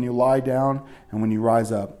way, when you lie down, and when you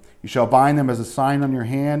rise up, you shall bind them as a sign on your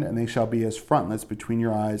hand, and they shall be as frontlets between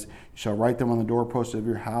your eyes. You shall write them on the doorposts of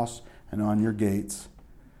your house and on your gates.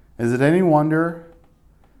 Is it any wonder,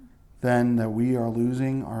 then, that we are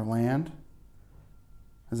losing our land?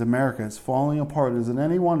 As America is falling apart. Is it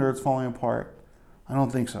any wonder it's falling apart? I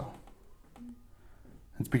don't think so.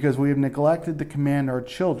 It's because we have neglected to command our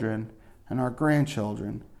children and our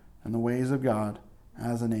grandchildren in the ways of God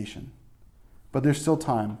as a nation. But there's still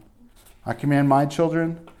time. I command my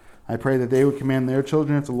children. I pray that they would command their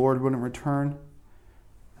children if the Lord wouldn't return. And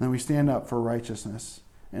then we stand up for righteousness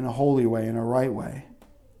in a holy way, in a right way.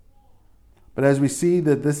 But as we see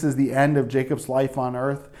that this is the end of Jacob's life on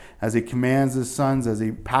earth, as he commands his sons, as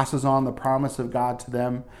he passes on the promise of God to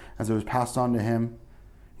them, as it was passed on to him.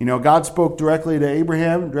 You know, God spoke directly to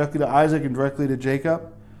Abraham, directly to Isaac, and directly to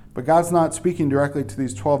Jacob. But God's not speaking directly to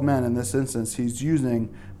these 12 men in this instance. He's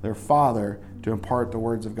using their father to impart the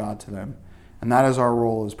words of God to them. And that is our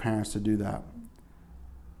role as parents to do that.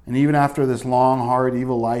 And even after this long, hard,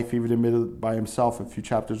 evil life, even admitted by himself a few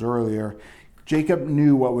chapters earlier, Jacob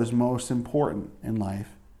knew what was most important in life,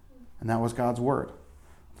 and that was God's word.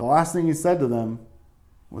 The last thing he said to them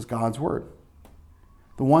was God's word.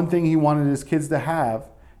 The one thing he wanted his kids to have,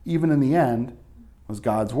 even in the end, was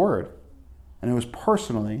God's word. And it was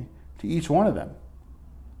personally to each one of them.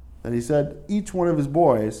 That he said each one of his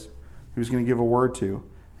boys he was going to give a word to.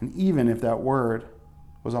 And even if that word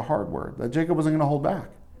was a hard word, that Jacob wasn't going to hold back.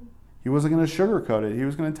 He wasn't going to sugarcoat it. He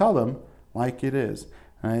was going to tell them like it is.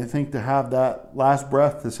 And I think to have that last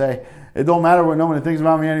breath to say, it don't matter what nobody thinks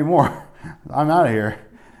about me anymore. I'm out of here.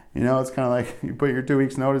 You know, it's kind of like you put your 2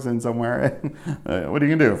 weeks notice in somewhere. And, what are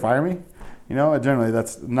you going to do? Fire me? You know, generally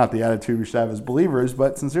that's not the attitude we should have as believers,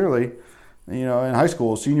 but sincerely, you know, in high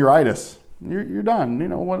school, senioritis, you're done. You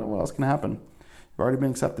know, what else can happen? You've already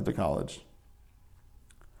been accepted to college.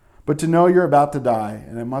 But to know you're about to die,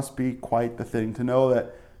 and it must be quite the thing, to know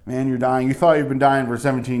that, man, you're dying. You thought you've been dying for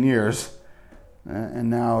 17 years, and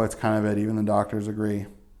now it's kind of it. Even the doctors agree.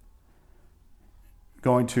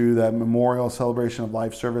 Going to that memorial celebration of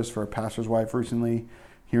life service for a pastor's wife recently,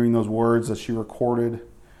 hearing those words that she recorded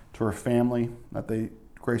to her family that they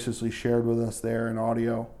graciously shared with us there in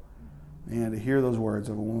audio. And to hear those words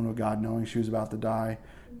of a woman of God, knowing she was about to die,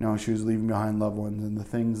 knowing she was leaving behind loved ones, and the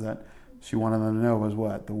things that she wanted them to know was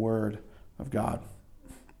what? The word of God.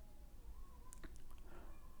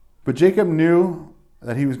 But Jacob knew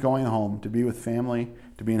that he was going home to be with family,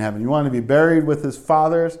 to be in heaven. He wanted to be buried with his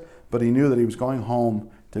fathers, but he knew that he was going home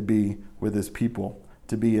to be with his people,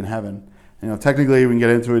 to be in heaven. You know, technically, we can get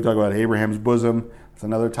into it, talk about Abraham's bosom. It's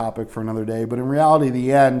another topic for another day. But in reality,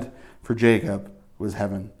 the end for Jacob was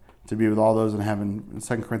heaven, to be with all those in heaven.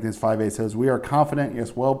 2 Corinthians 5:8 says, we are confident,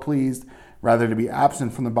 yes, well pleased, rather to be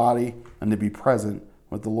absent from the body and to be present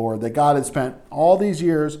with the Lord. That God had spent all these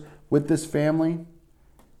years with this family,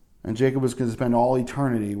 and Jacob was going to spend all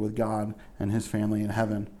eternity with God and his family in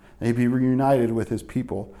heaven. And he'd be reunited with his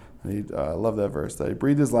people. I love that verse, that he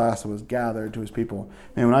breathed his last and was gathered to his people.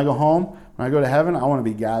 And when I go home, when I go to heaven, I want to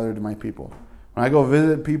be gathered to my people. When I go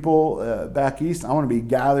visit people back east, I want to be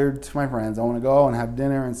gathered to my friends. I want to go and have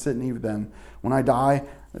dinner and sit and eat with them. When I die,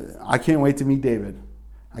 I can't wait to meet David.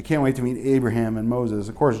 I can't wait to meet Abraham and Moses.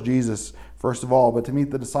 Of course, Jesus, first of all, but to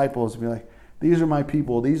meet the disciples and be like, these are my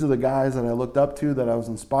people. These are the guys that I looked up to, that I was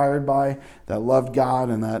inspired by, that loved God,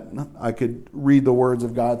 and that I could read the words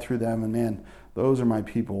of God through them. And man, those are my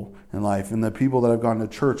people in life. And the people that I've gone to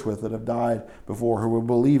church with that have died before, who were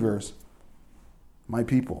believers, my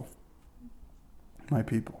people. My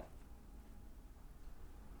people.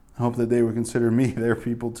 I hope that they would consider me their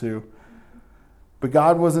people too. But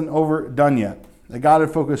God wasn't overdone yet. That God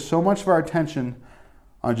had focused so much of our attention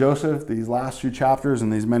on Joseph these last few chapters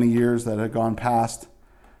and these many years that had gone past.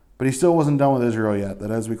 But he still wasn't done with Israel yet.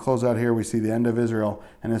 That as we close out here, we see the end of Israel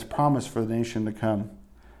and his promise for the nation to come.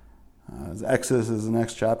 Exodus is the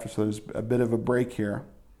next chapter, so there's a bit of a break here.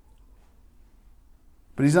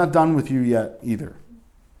 But he's not done with you yet either.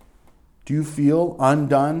 Do you feel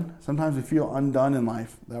undone? Sometimes we feel undone in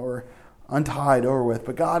life, that we're untied, over with.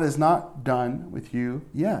 But God is not done with you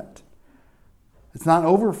yet. It's not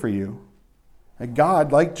over for you. And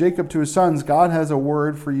God, like Jacob to his sons, God has a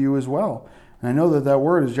word for you as well. And I know that that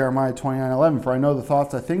word is Jeremiah 29:11. For I know the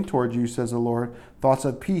thoughts I think toward you, says the Lord, thoughts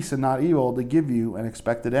of peace and not evil, to give you an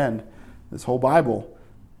expected end. This whole Bible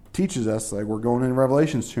teaches us, like we're going into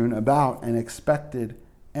Revelation soon, about an expected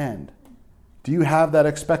end. Do you have that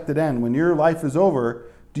expected end? When your life is over,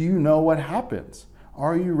 do you know what happens?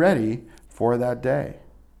 Are you ready for that day?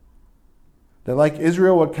 That like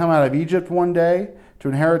Israel would come out of Egypt one day to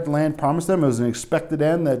inherit the land promised them, it was an expected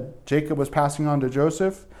end that Jacob was passing on to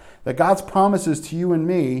Joseph. That God's promises to you and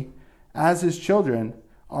me as his children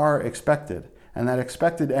are expected. And that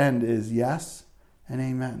expected end is yes and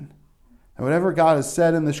amen. And whatever God has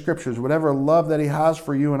said in the scriptures, whatever love that he has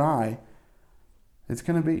for you and I, it's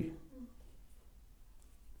going to be.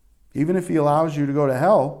 Even if he allows you to go to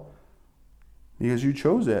hell because you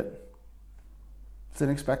chose it, it's an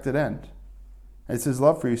expected end. It's his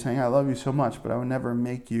love for you saying, I love you so much, but I would never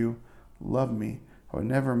make you love me. I would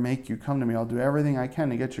never make you come to me. I'll do everything I can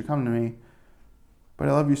to get you to come to me. But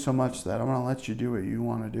I love you so much that I'm going to let you do what you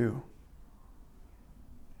want to do.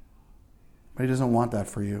 But he doesn't want that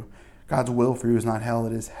for you. God's will for you is not hell,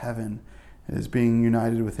 it is heaven. It is being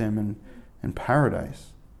united with him in paradise.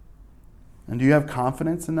 And do you have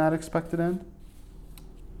confidence in that expected end?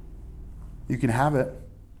 You can have it.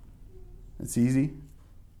 It's easy.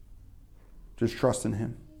 Just trust in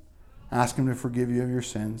him. Ask him to forgive you of your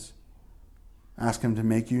sins. Ask him to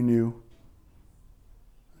make you new.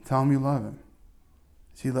 Tell him you love him.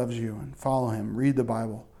 He loves you. And follow him. Read the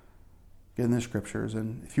Bible. Get in the scriptures.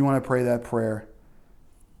 And if you want to pray that prayer,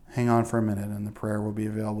 hang on for a minute and the prayer will be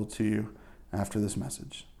available to you after this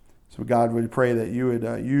message. So God, would pray that you would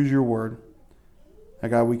use your word. That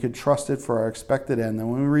God, we could trust it for our expected end.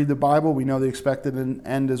 And when we read the Bible, we know the expected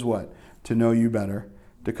end is what? To know you better.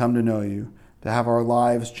 To come to know you. To have our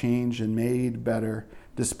lives changed and made better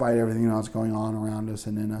despite everything else going on around us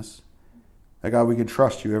and in us. That God, we can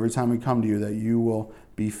trust you every time we come to you, that you will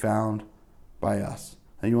be found by us.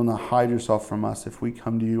 That you will not hide yourself from us if we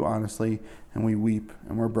come to you honestly and we weep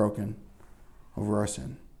and we're broken over our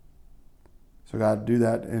sin. So God, do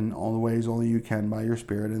that in all the ways only you can by your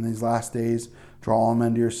Spirit. In these last days, draw all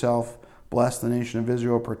men to yourself. Bless the nation of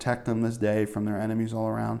Israel. Protect them this day from their enemies all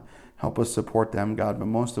around. Help us support them, God. But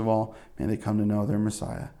most of all, may they come to know their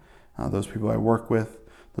Messiah. Those people I work with,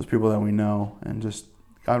 those people that we know, and just,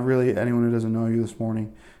 God, really, anyone who doesn't know you this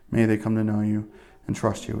morning, may they come to know you and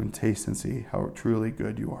trust you and taste and see how truly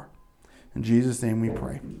good you are. In Jesus' name we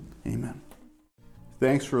pray. Amen.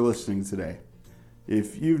 Thanks for listening today.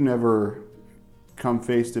 If you've never come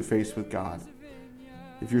face to face with God,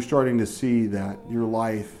 if you're starting to see that your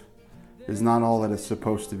life is not all that it's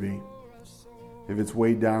supposed to be, if it's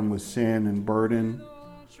weighed down with sin and burden,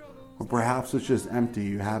 or perhaps it's just empty,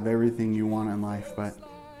 you have everything you want in life, but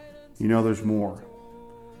you know there's more.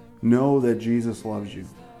 Know that Jesus loves you.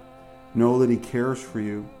 Know that he cares for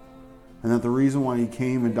you, and that the reason why he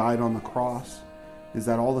came and died on the cross is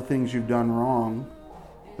that all the things you've done wrong,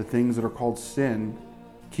 the things that are called sin,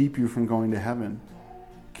 keep you from going to heaven,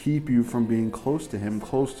 keep you from being close to him,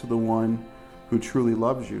 close to the one who truly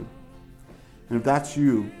loves you. And if that's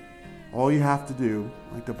you, all you have to do,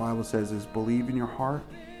 like the Bible says, is believe in your heart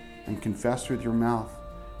and confess with your mouth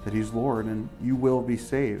that he's Lord, and you will be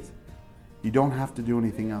saved. You don't have to do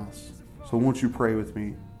anything else. So won't you pray with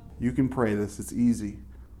me? You can pray this. It's easy.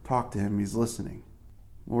 Talk to him. He's listening.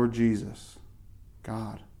 Lord Jesus,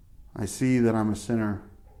 God, I see that I'm a sinner,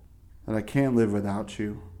 that I can't live without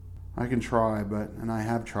you. I can try, and I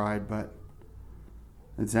have tried, but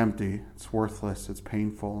it's empty. It's worthless. It's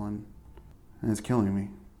painful, and it's killing me.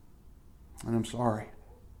 And I'm sorry.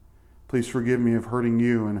 Please forgive me of hurting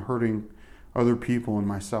you and hurting other people and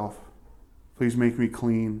myself. Please make me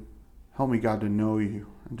clean. Help me, God, to know you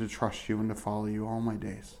and to trust you and to follow you all my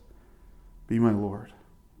days. Be my Lord.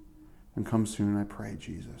 And come soon, I pray,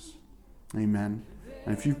 Jesus. Amen.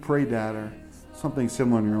 And if you've prayed that or something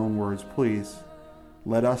similar in your own words, please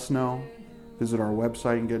let us know. Visit our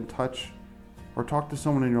website and get in touch. Or talk to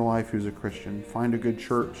someone in your life who's a Christian. Find a good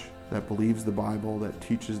church that believes the Bible, that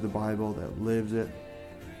teaches the Bible, that lives it,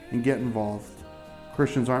 and get involved.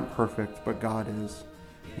 Christians aren't perfect, but God is,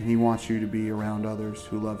 and He wants you to be around others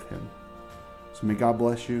who love Him. So may God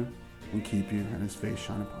bless you and keep you, and His face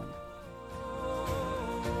shine upon you.